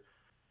others,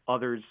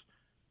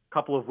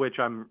 couple of which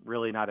I'm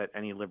really not at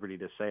any liberty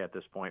to say at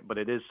this point. But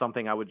it is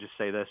something, I would just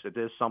say this, it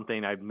is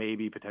something I'd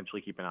maybe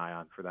potentially keep an eye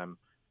on for them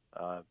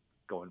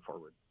going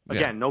forward.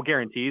 Again, no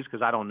guarantees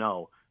because I don't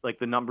know. Like,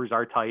 the numbers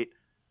are tight.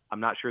 I'm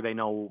not sure they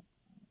know,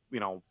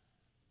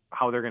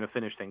 how they're going to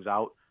finish things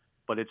out,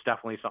 but it's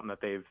definitely something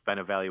that they've been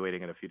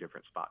evaluating in a few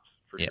different spots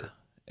for sure.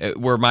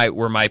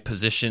 Were my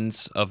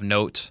positions of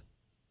note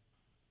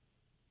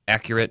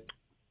accurate?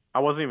 I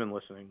wasn't even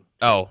listening.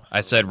 Oh,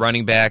 I said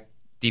running back,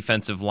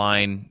 defensive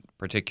line,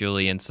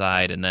 particularly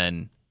inside, and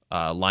then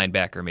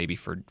linebacker maybe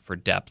for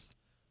depth.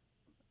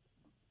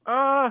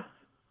 Ready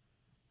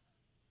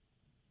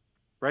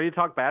to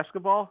talk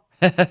basketball?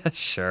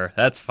 Sure,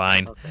 that's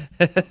fine. Okay.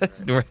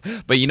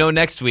 But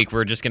next week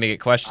we're just going to get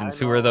questions.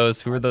 Who are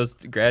those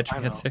grad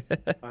transfers?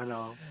 I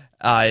know.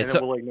 And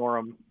we'll ignore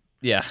them.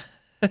 Yeah.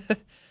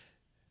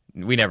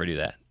 We never do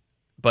that.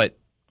 But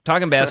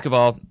talking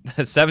basketball,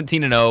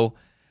 17-0,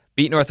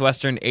 beat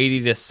Northwestern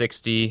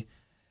 80-60.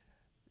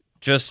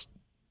 Just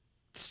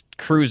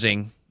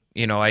cruising.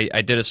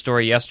 I did a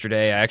story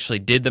yesterday. I actually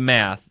did the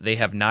math. They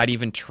have not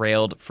even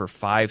trailed for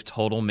 5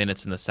 total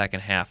minutes in the second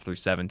half through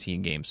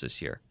 17 games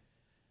this year.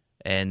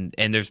 And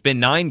there's been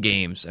 9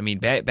 games. I mean,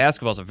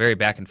 basketball is a very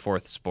back and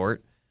forth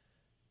sport.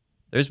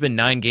 There's been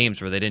 9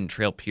 games where they didn't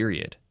trail,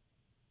 period.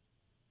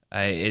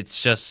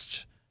 It's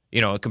just,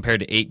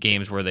 compared to 8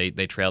 games where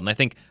they trailed. And I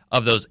think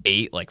of those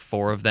 8, like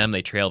 4 of them,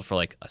 they trailed for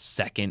like a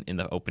second in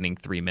the opening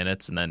 3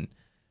 minutes and then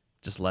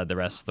just led the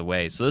rest of the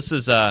way. So this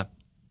is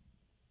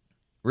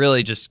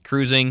really just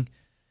cruising.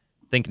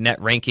 I think net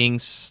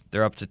rankings,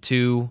 they're up to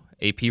 2.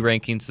 AP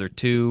rankings, they're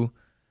 2.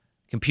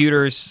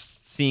 Computers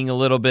seeing a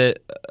little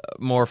bit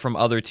more from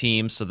other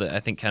teams, so that I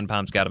think Ken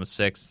Palm's got them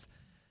 6th.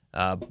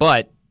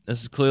 But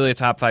this is clearly a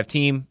top 5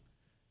 team,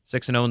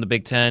 6-0 in the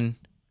Big Ten.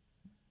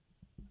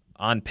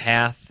 On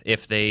path,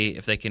 if they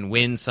can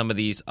win some of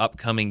these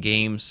upcoming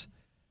games,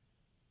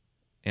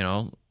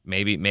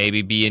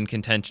 maybe be in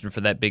contention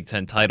for that Big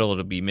Ten title.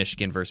 It'll be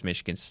Michigan versus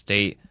Michigan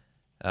State.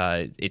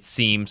 It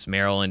seems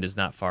Maryland is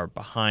not far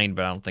behind,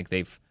 but I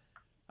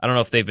don't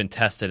know if they've been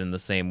tested in the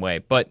same way.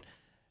 But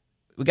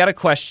we got a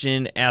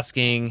question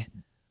asking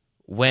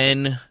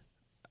when,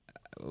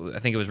 I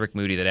think it was Rick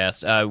Moody that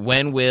asked,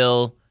 when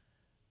will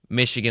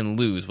Michigan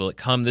lose? Will it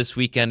come this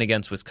weekend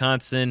against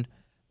Wisconsin?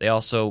 They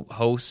also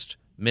host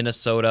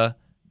Minnesota.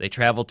 They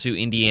travel to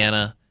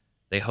Indiana.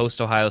 They host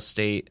Ohio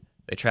State.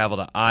 They travel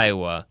to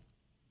Iowa.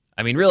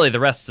 I mean, really, the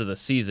rest of the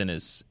season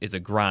is a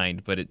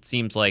grind, but it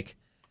seems like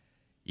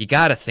you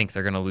got to think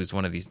they're going to lose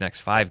one of these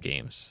next 5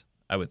 games,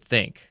 I would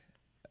think.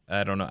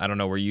 I don't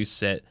know where you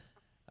sit.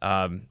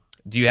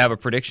 Do you have a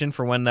prediction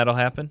for when that'll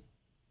happen?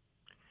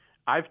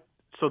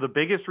 So the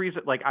biggest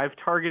reason, I've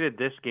targeted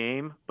this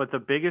game, but the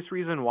biggest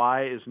reason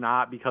why is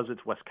not because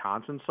it's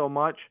Wisconsin so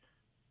much,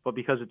 but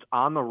because it's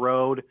on the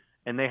road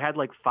and they had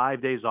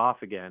 5 days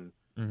off again.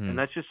 Mm-hmm. And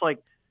that's just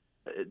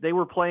they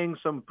were playing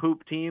some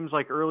poop teams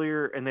like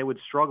earlier, and they would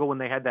struggle when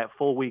they had that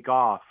full week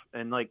off.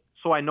 And like,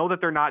 so I know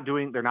that they're not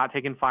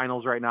taking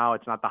finals right now.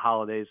 It's not the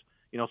holidays,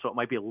 so it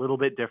might be a little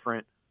bit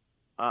different.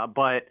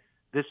 But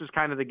this is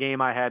kind of the game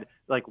I had.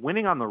 Like,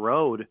 winning on the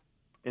road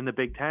in the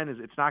Big Ten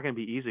it's not going to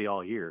be easy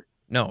all year.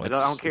 No,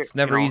 it's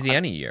never easy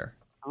any year.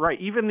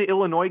 Right. Even the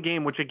Illinois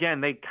game, which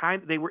again, it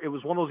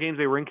was one of those games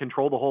they were in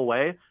control the whole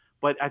way.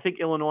 But I think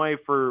Illinois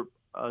for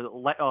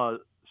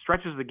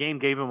stretches of the game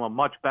gave them a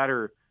much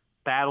better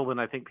battle than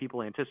I think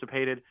people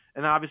anticipated.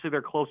 And then obviously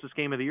their closest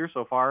game of the year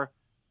so far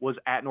was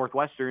at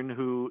Northwestern,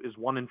 who is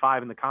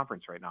 1-5 in the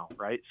conference right now.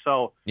 Right.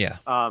 So yeah.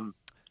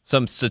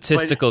 Some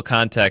statistical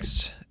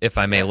context, if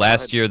I may.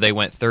 Last year they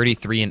went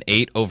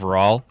 33-8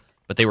 overall,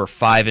 but they were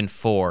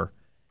 5-4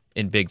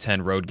 in Big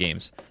Ten road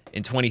games.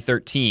 In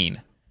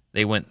 2013,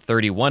 they went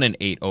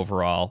 31-8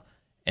 overall,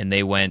 and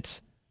they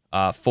went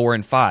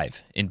 4-5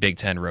 in Big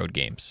Ten road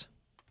games.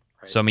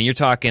 Right. So I mean, you're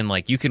talking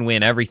like you can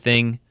win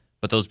everything,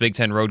 but those Big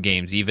Ten road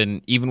games,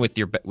 even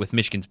with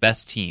Michigan's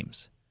best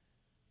teams,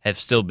 have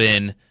still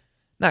been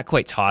not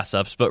quite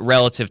toss-ups, but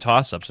relative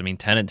toss-ups. I mean,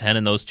 10-10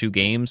 in those two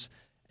games.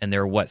 And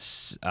they're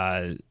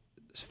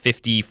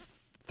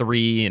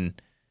 53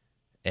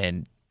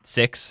 and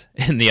 6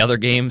 in the other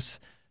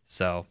games.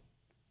 So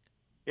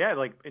yeah,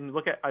 like, and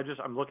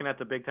I'm looking at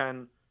the Big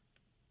Ten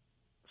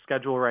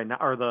schedule right now,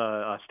 or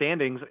the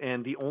standings,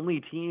 and the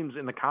only teams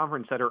in the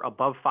conference that are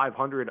above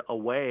 500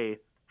 away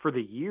for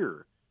the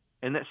year,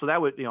 and so that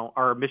would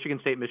are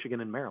Michigan State,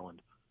 Michigan, and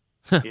Maryland.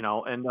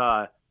 And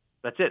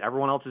that's it.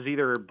 Everyone else is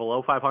either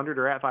below 500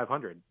 or at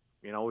 500.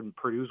 And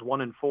Purdue's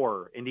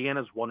 1-4,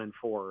 Indiana's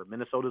 1-4,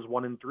 Minnesota's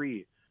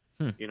 1-3,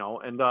 and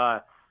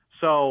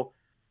so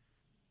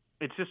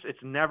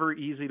it's never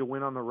easy to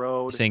win on the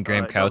road. You saying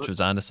Graham Couch was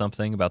onto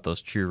something about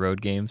those true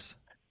road games?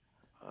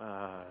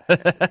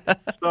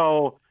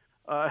 So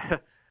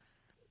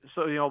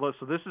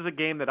this is a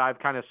game that I've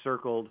kind of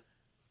circled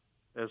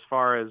as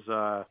far as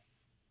a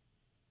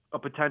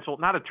potential,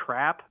 not a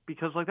trap,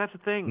 because like that's the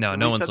thing.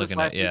 No one's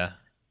looking at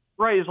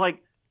right. Is like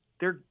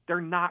they're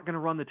not going to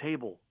run the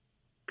table.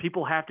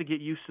 People have to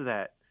get used to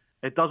that.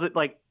 It doesn't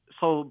but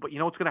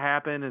what's going to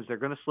happen is they're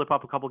going to slip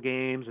up a couple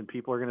games and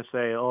people are going to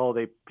say, oh,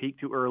 they peaked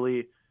too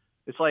early.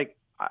 It's like,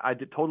 I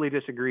totally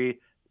disagree.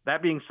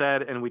 That being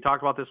said, and we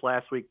talked about this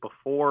last week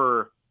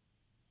before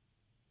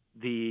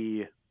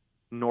the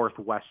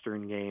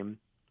Northwestern game,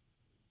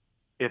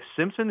 if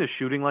Simpson is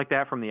shooting like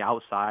that from the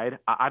outside,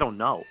 I don't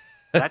know.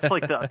 That's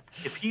like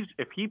if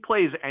he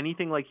plays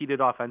anything like he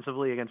did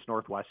offensively against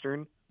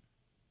Northwestern,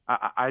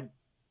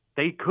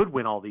 they could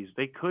win all these.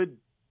 They could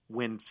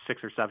win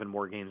 6 or 7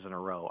 more games in a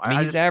row. I mean,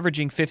 he's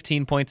averaging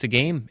 15 points a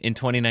game in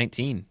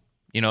 2019.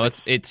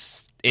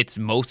 It's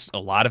a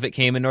lot of it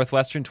came in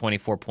Northwestern,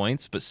 24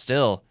 points, but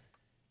still,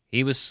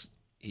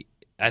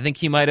 I think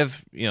he might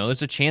have,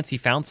 there's a chance he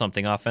found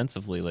something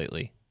offensively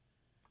lately.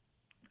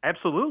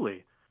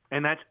 Absolutely.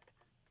 And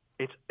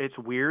it's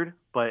weird,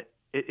 but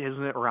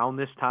isn't it around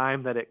this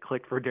time that it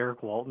clicked for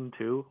Derek Walton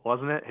too?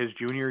 Wasn't it his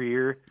junior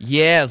year?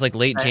 Yeah, it was like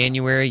late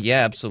January.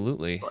 Yeah,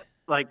 absolutely.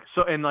 I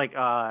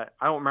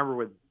don't remember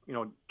with,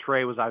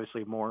 Trey was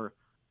obviously more,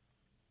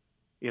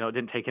 it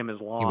didn't take him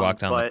as long. He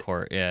walked on the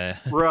court, yeah.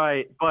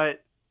 Right.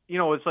 But,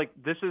 it's like,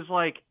 this is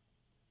like,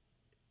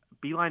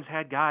 Beeline's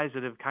had guys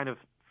that have kind of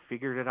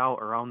figured it out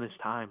around this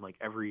time, like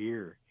every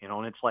year,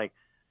 and it's like,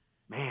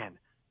 man,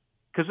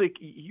 because like,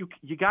 you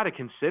got to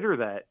consider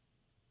that.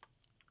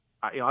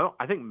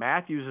 I think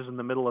Matthews is in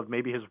the middle of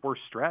maybe his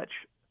worst stretch.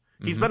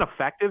 He's been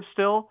effective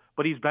still,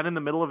 but he's been in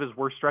the middle of his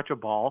worst stretch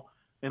of ball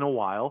in a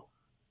while.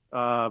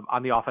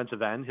 On the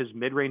offensive end, his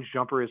mid-range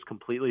jumper has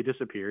completely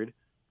disappeared.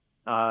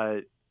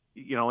 And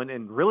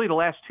really the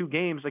last 2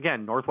 games,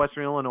 again,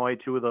 Northwestern Illinois,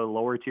 2 of the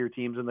lower tier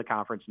teams in the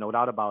conference, no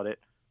doubt about it.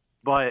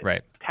 But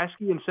right.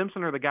 Teskey and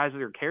Simpson are the guys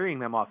that are carrying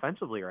them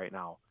offensively right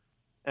now.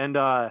 And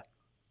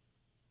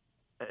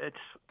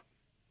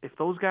if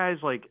those guys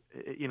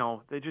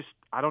they just,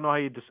 I don't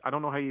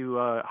know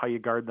how you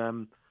guard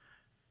them.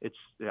 It's,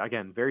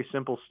 again, very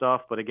simple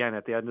stuff, but again,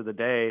 at the end of the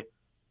day,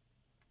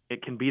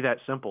 it can be that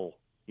simple.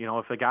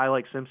 If a guy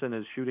like Simpson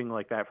is shooting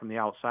like that from the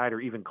outside,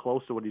 or even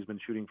close to what he's been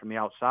shooting from the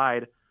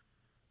outside,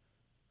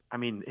 I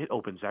mean, it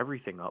opens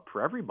everything up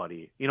for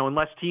everybody.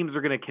 Unless teams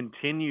are going to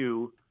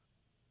continue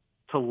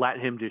to let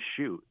him just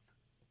shoot.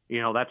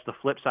 That's the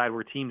flip side,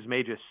 where teams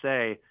may just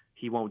say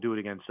he won't do it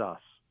against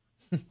us.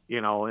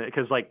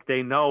 Because like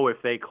they know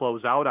if they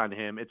close out on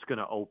him, it's going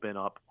to open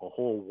up a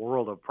whole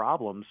world of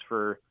problems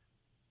for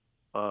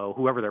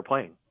whoever they're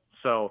playing.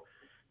 So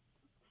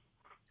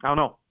I don't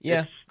know.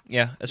 Yeah.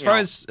 As far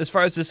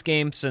as this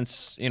game,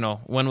 since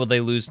when will they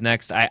lose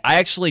next? I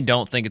actually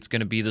don't think it's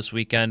going to be this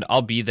weekend.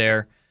 I'll be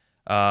there.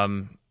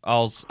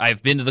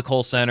 I've been to the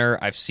Kohl Center.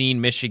 I've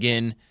seen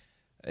Michigan,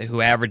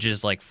 who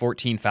averages like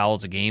 14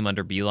 fouls a game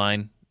under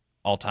Beeline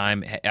all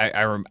time.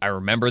 I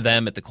remember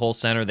them at the Kohl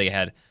Center. They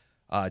had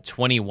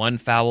 21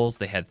 fouls.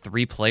 They had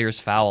 3 players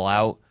foul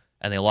out,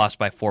 and they lost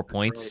by 4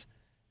 points.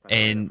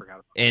 And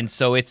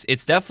so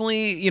it's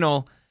definitely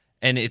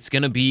and it's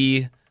going to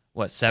be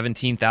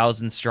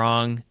 17,000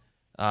 strong.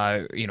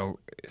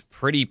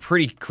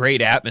 Pretty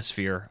great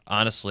atmosphere.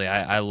 Honestly,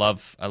 I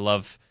love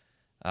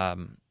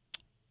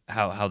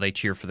how they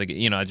cheer for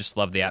the. I just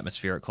love the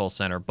atmosphere at Kohl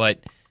Center.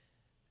 But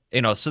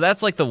so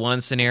that's like the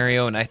one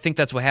scenario, and I think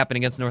that's what happened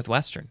against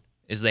Northwestern.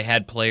 Is they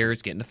had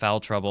players get into foul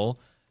trouble,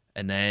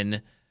 and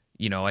then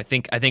I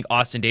think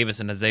Austin Davis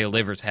and Isaiah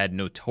Livers had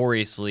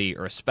notoriously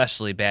or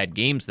especially bad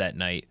games that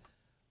night.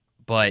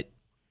 But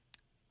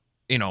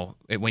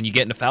when you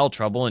get into foul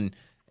trouble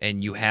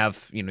and you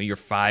have your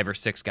 5 or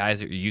 6 guys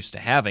that you're used to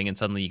having, and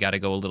suddenly you got to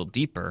go a little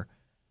deeper,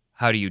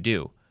 how do you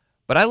do?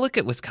 But I look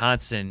at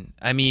Wisconsin.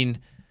 I mean,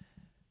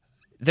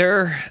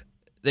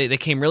 they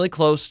came really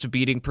close to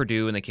beating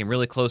Purdue, and they came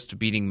really close to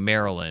beating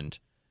Maryland.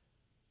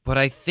 But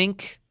I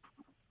think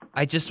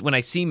when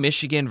I see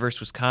Michigan versus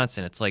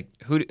Wisconsin, it's like,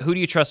 who do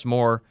you trust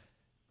more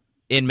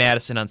in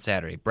Madison on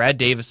Saturday? Brad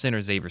Davison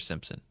or Xavier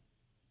Simpson?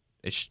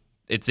 It's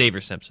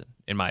Xavier Simpson,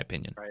 in my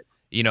opinion. Right.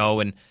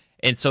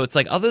 And so it's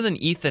like, other than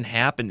Ethan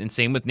Happ and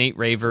same with Nate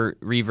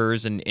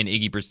Reavers and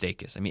Iggy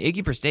Brzdakis. I mean,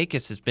 Iggy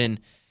Brzdakis has been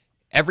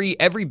every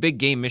big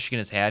game Michigan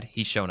has had,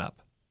 he's shown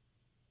up.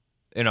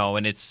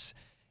 And it's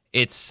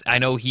I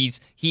know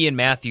he and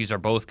Matthews are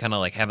both kind of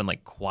like having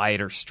like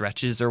quieter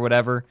stretches or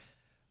whatever,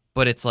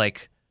 but it's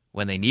like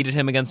when they needed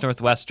him against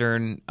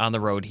Northwestern on the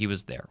road, he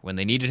was there. When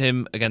they needed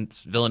him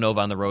against Villanova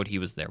on the road, he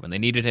was there. When they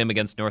needed him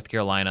against North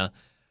Carolina,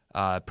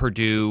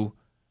 Purdue,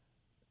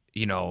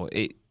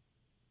 it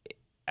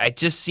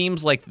just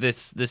seems like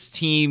this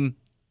team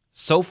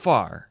so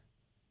far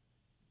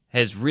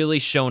has really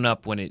shown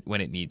up when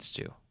it needs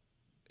to.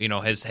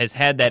 Has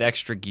had that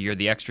extra gear,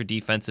 the extra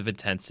defensive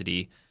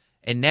intensity.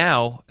 And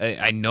now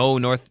I know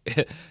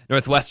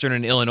Northwestern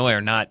and Illinois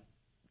are not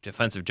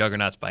defensive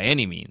juggernauts by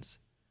any means,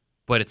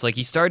 but it's like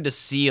he started to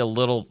see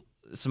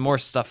some more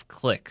stuff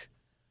click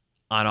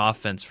on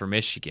offense for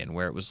Michigan,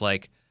 where it was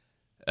like,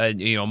 a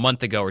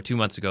month ago or 2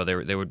 months ago,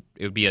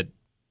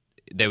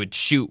 they would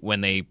shoot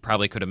when they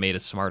probably could have made a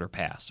smarter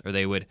pass, or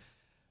they would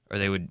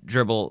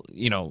dribble,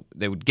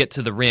 they would get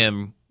to the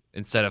rim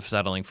instead of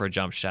settling for a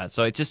jump shot.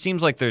 So it just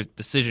seems like their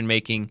decision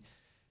making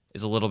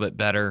is a little bit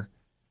better.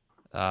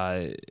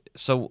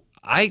 So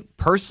I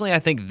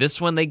think this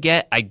one they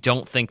get. I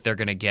don't think they're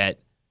going to get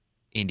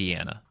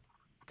Indiana,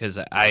 because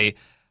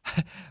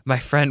my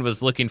friend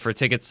was looking for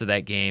tickets to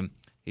that game.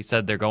 He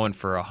said they're going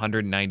for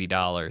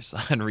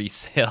 $190 on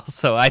resale.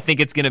 So I think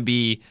it's going to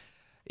be,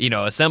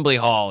 Assembly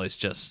Hall is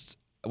just,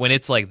 when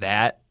it's like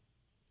that,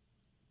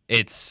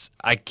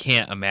 I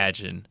can't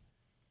imagine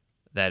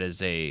that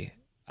is I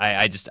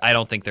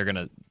don't think they're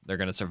going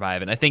to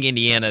survive. And I think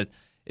Indiana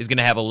is going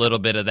to have a little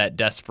bit of that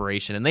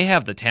desperation, and they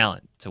have the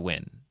talent to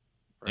win.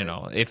 Right.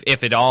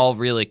 If it all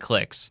really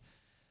clicks.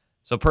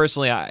 So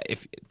personally,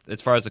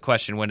 as far as the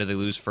question, when do they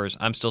lose first,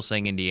 I'm still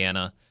saying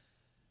Indiana.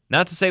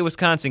 Not to say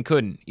Wisconsin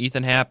couldn't.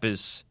 Ethan Happ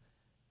is.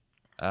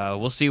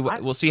 We'll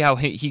see how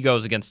he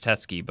goes against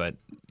Teskey, but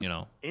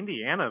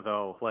Indiana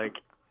though, like,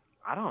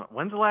 I don't know.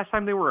 When's the last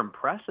time they were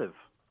impressive?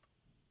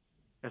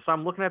 And so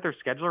I'm looking at their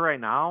schedule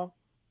right now.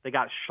 They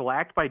got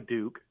shellacked by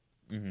Duke.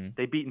 Mm-hmm.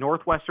 They beat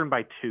Northwestern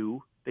by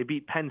 2. They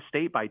beat Penn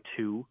State by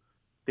 2.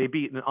 They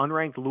beat an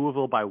unranked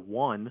Louisville by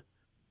 1.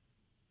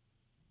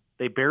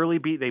 They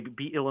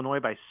beat Illinois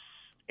by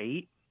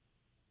 8.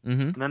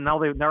 Mm-hmm. And then now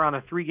they're on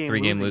a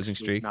 3-game losing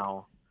streak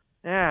now.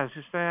 Yeah, it's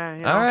just all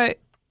right.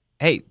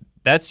 Hey,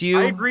 that's you.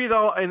 I agree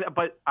though,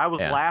 but I was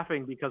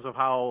laughing because of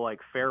how like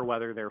fair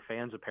weather their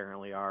fans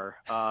apparently are.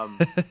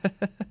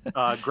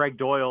 Greg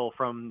Doyle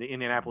from the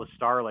Indianapolis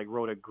Star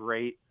wrote a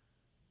great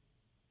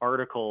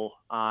article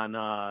on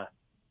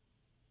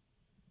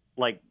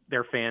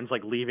their fans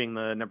leaving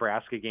the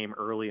Nebraska game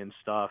early and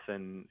stuff,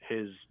 and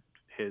his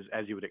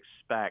as you would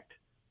expect,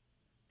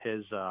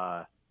 his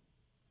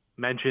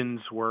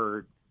mentions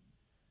were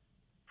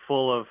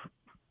full of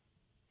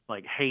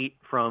hate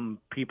from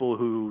people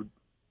who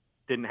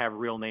didn't have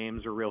real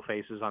names or real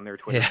faces on their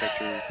Twitter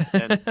pictures,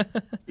 and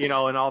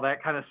and all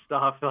that kind of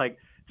stuff.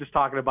 Just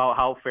talking about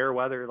how fair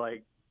weather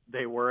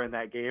they were in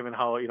that game, and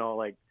how I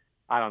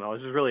don't know.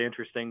 This is really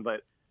interesting,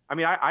 but I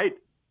mean, I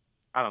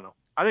don't know.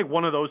 I think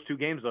one of those 2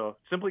 games though,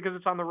 simply because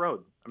it's on the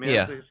road. I mean,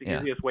 that's the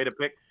easiest way to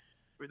pick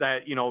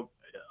that.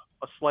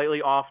 A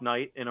slightly off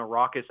night in a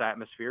raucous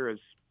atmosphere is,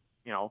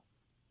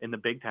 in the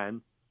Big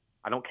Ten.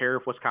 I don't care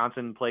if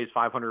Wisconsin plays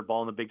 500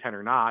 ball in the Big Ten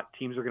or not.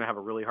 Teams are going to have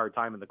a really hard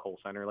time in the Kohl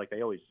Center like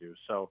they always do.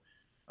 So,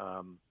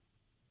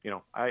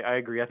 I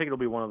agree. I think it'll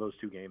be one of those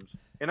 2 games.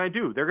 And I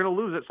do. They're going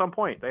to lose at some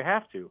point. They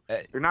have to.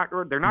 They're not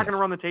going to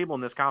run the table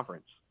in this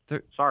conference.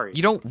 Sorry.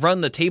 You don't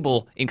run the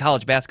table in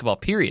college basketball,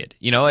 period.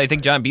 I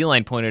think John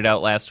Beilein pointed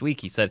out last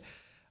week. He said,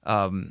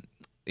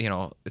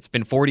 it's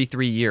been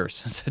 43 years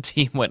since the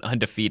team went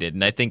undefeated.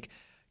 And I think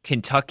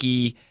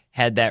Kentucky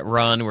had that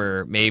run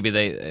where maybe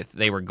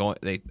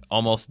they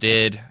almost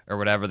did or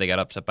whatever. They got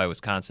upset by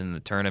Wisconsin in the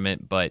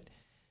tournament, but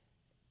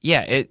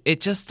yeah, it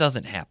just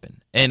doesn't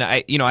happen. And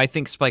I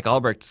think Spike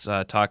Albrecht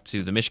talked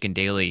to the Michigan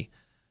Daily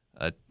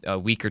a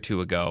week or 2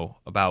 ago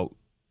about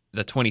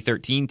the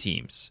 2013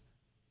 teams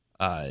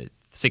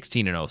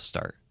 16-0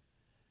 start,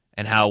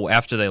 and how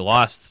after they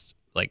lost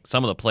like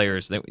some of the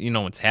players that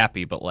no one's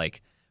happy, but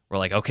like we're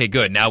like, okay,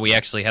 good, now we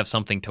actually have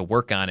something to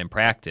work on in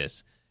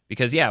practice.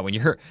 Because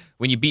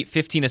when you beat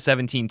 15 to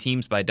 17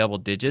 teams by double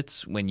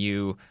digits, when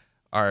you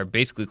are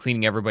basically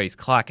cleaning everybody's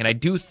clock, and I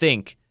do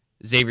think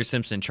Xavier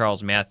Simpson,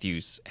 Charles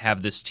Matthews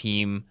have this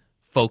team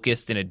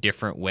focused in a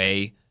different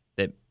way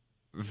that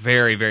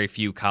very, very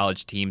few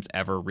college teams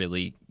ever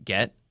really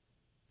get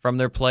from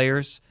their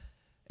players.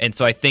 And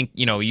so I think,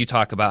 you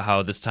talk about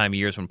how this time of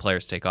year is when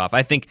players take off.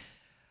 I think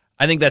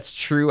that's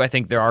true. I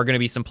think there are going to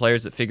be some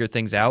players that figure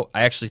things out.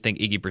 I actually think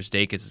Iggy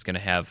Brzdakis is going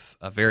to have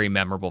a very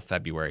memorable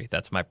February.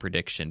 That's my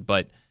prediction.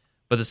 But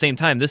at the same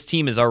time, this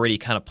team is already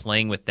kind of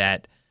playing with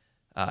that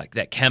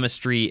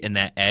chemistry and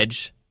that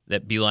edge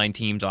that Beeline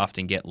teams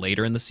often get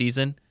later in the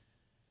season.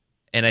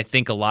 And I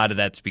think a lot of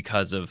that's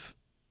because of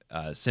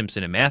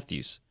Simpson and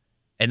Matthews.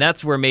 And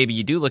that's where maybe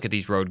you do look at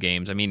these road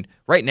games. I mean,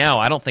 right now,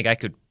 I don't think I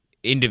could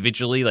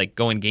individually, like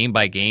going game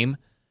by game,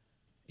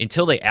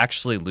 until they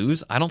actually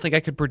lose, I don't think I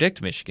could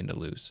predict Michigan to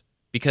lose.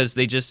 Because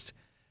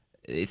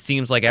it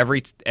seems like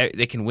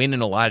they can win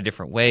in a lot of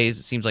different ways.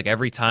 It seems like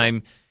every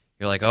time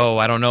you're like, oh,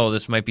 I don't know,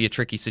 this might be a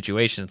tricky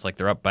situation. It's like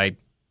they're up by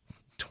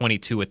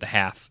 22 at the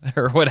half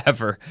or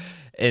whatever.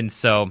 And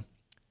so,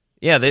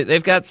 yeah,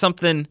 they've got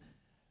something.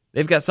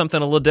 They've got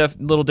something a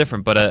little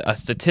different. But a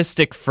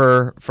statistic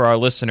for our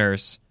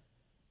listeners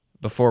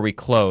before we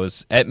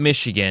close: at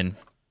Michigan,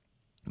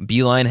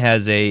 Beeline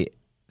has a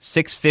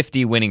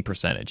 650 winning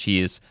percentage.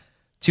 He is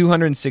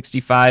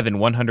 265 and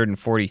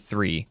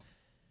 143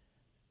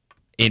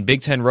 in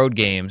Big Ten road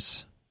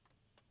games.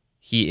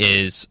 He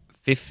is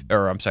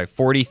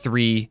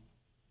 43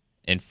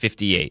 and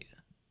 58.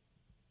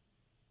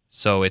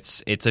 So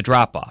it's a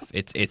drop off.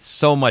 It's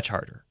so much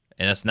harder,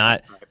 and it's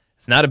not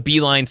a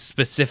Beeline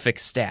specific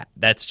stat.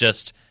 That's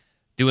just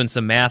doing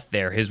some math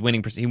there. His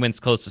winning he wins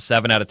close to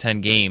 7 out of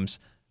 10 games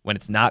when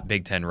it's not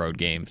Big Ten road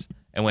games,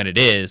 and when it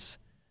is,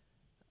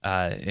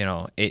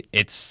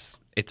 it's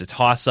a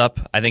toss up.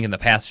 I think in the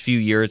past few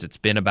years it's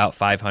been about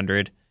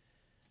 500.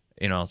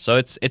 So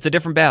it's a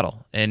different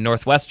battle. And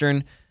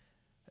Northwestern,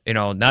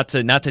 not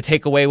to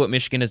take away what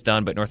Michigan has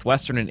done, but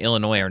Northwestern and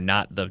Illinois are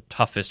not the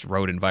toughest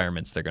road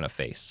environments they're going to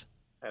face.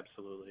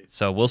 Absolutely.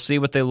 So we'll see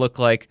what they look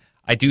like.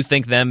 I do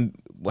think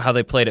how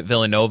they played at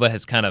Villanova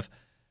has kind of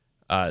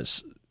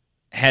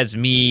has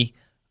me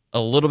a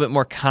little bit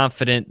more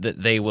confident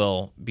that they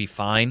will be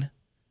fine.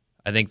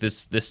 I think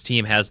this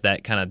team has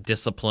that kind of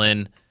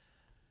discipline.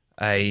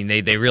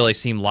 They really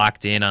seem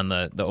locked in on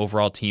the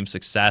overall team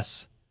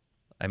success.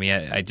 I mean,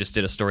 I just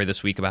did a story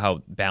this week about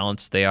how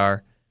balanced they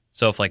are.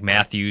 So if like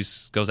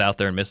Matthews goes out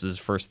there and misses his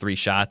first 3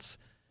 shots,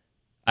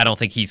 I don't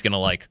think he's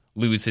gonna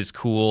lose his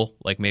cool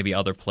like maybe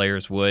other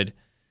players would.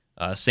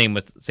 Same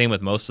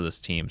with most of this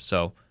team.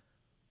 So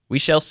we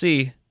shall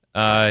see.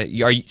 So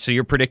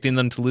you're predicting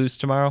them to lose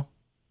tomorrow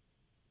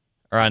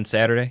or on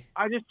Saturday?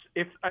 I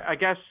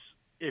guess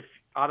if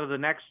out of the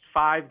next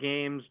 5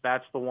 games,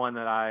 that's the one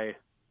I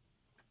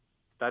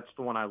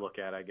look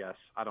at. I guess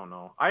I don't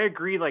know. I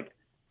agree.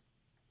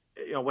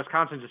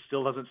 Wisconsin just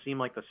still doesn't seem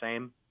like the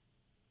same,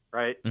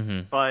 right?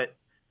 Mm-hmm. But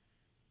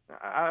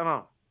I don't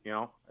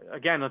know.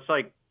 Again, it's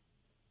like,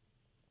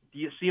 do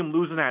you see them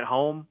losing at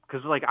home?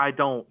 Because I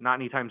don't, not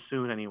anytime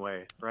soon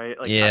anyway, right?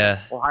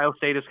 Yeah. Ohio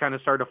State has kind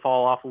of started to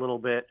fall off a little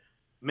bit.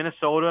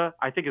 Minnesota,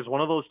 I think, is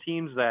one of those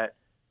teams that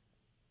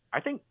I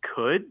think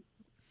could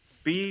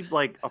be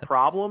a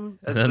problem.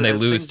 And then they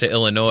lose to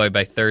Illinois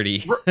by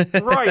 30.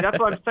 Right, that's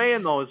what I'm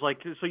saying, though, is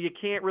so you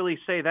can't really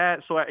say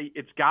that. So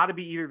it's got to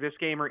be either this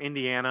game or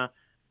Indiana.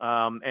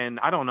 And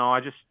I don't know.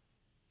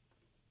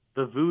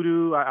 The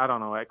voodoo, I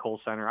don't know, at Kohl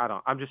Center.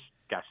 I'm just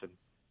guessing.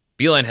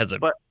 Beeline has a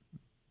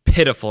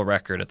pitiful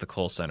record at the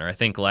Kohl Center. I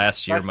think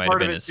last year might have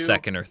been his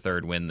second or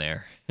third win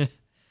there.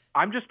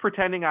 I'm just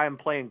pretending I'm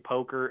playing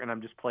poker and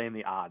I'm just playing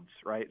the odds,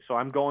 right? So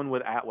I'm going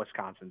with at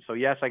Wisconsin. So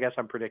yes, I guess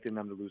I'm predicting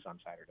them to lose on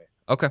Saturday.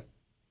 Okay.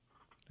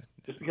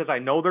 Just because I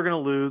know they're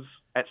going to lose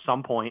at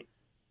some point.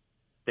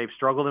 They've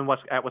struggled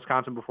at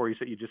Wisconsin before.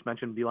 You just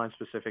mentioned Beeline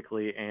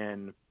specifically,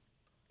 and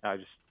I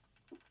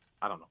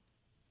don't know.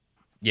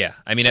 Yeah,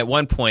 I mean, at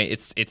one point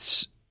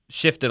it's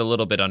shifted a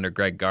little bit under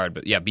Greg Gard,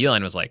 but yeah,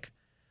 Beeline was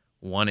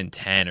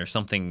 1-10 or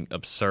something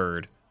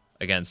absurd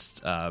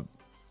against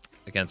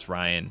Coach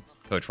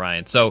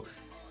Ryan. So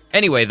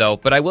anyway, though,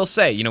 but I will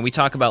say, we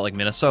talk about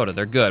Minnesota,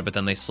 they're good, but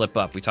then they slip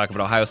up. We talk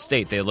about Ohio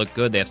State, they look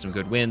good, they have some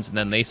good wins, and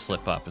then they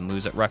slip up and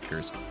lose at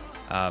Rutgers.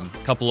 A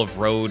couple of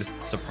road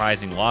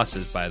surprising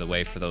losses, by the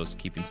way, for those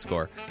keeping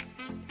score.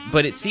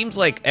 But it seems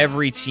like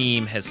every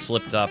team has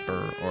slipped up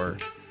or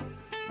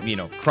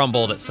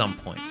crumbled at some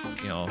point.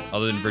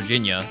 Other than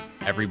Virginia,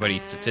 everybody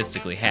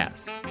statistically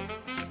has.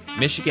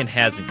 Michigan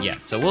hasn't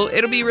yet. So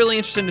it'll be really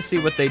interesting to see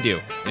what they do.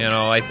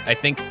 I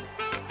think,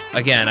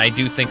 again, I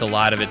do think a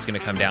lot of it's going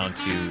to come down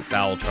to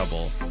foul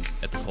trouble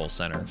at the Kohl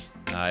Center.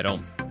 I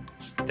don't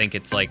think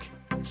it's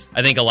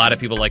I think a lot of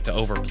people like to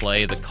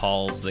overplay the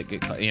calls that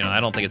get, I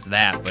don't think it's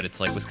that, but it's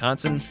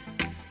Wisconsin,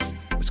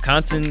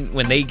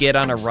 when they get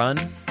on a run,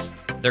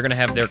 they're going to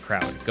have their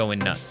crowd going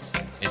nuts.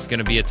 it's going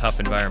to be a tough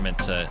environment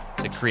to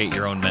create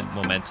your own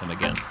momentum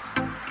against.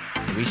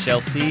 We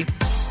shall see.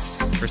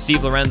 For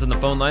Steve Lorenz on the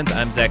phone lines,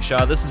 I'm Zach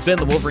Shaw. This has been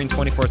the Wolverine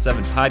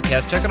 24/7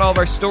 podcast. Check out all of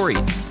our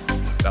stories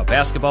about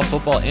basketball,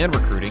 football, and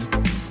recruiting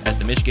at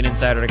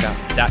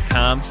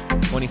themichiganinsider.com,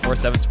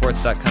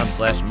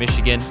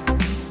 247sports.com/Michigan.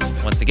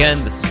 Once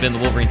again, this has been the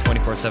Wolverine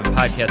 24/7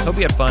 podcast. Hope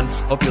you had fun.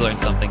 Hope you learned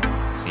something.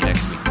 See you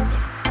next week.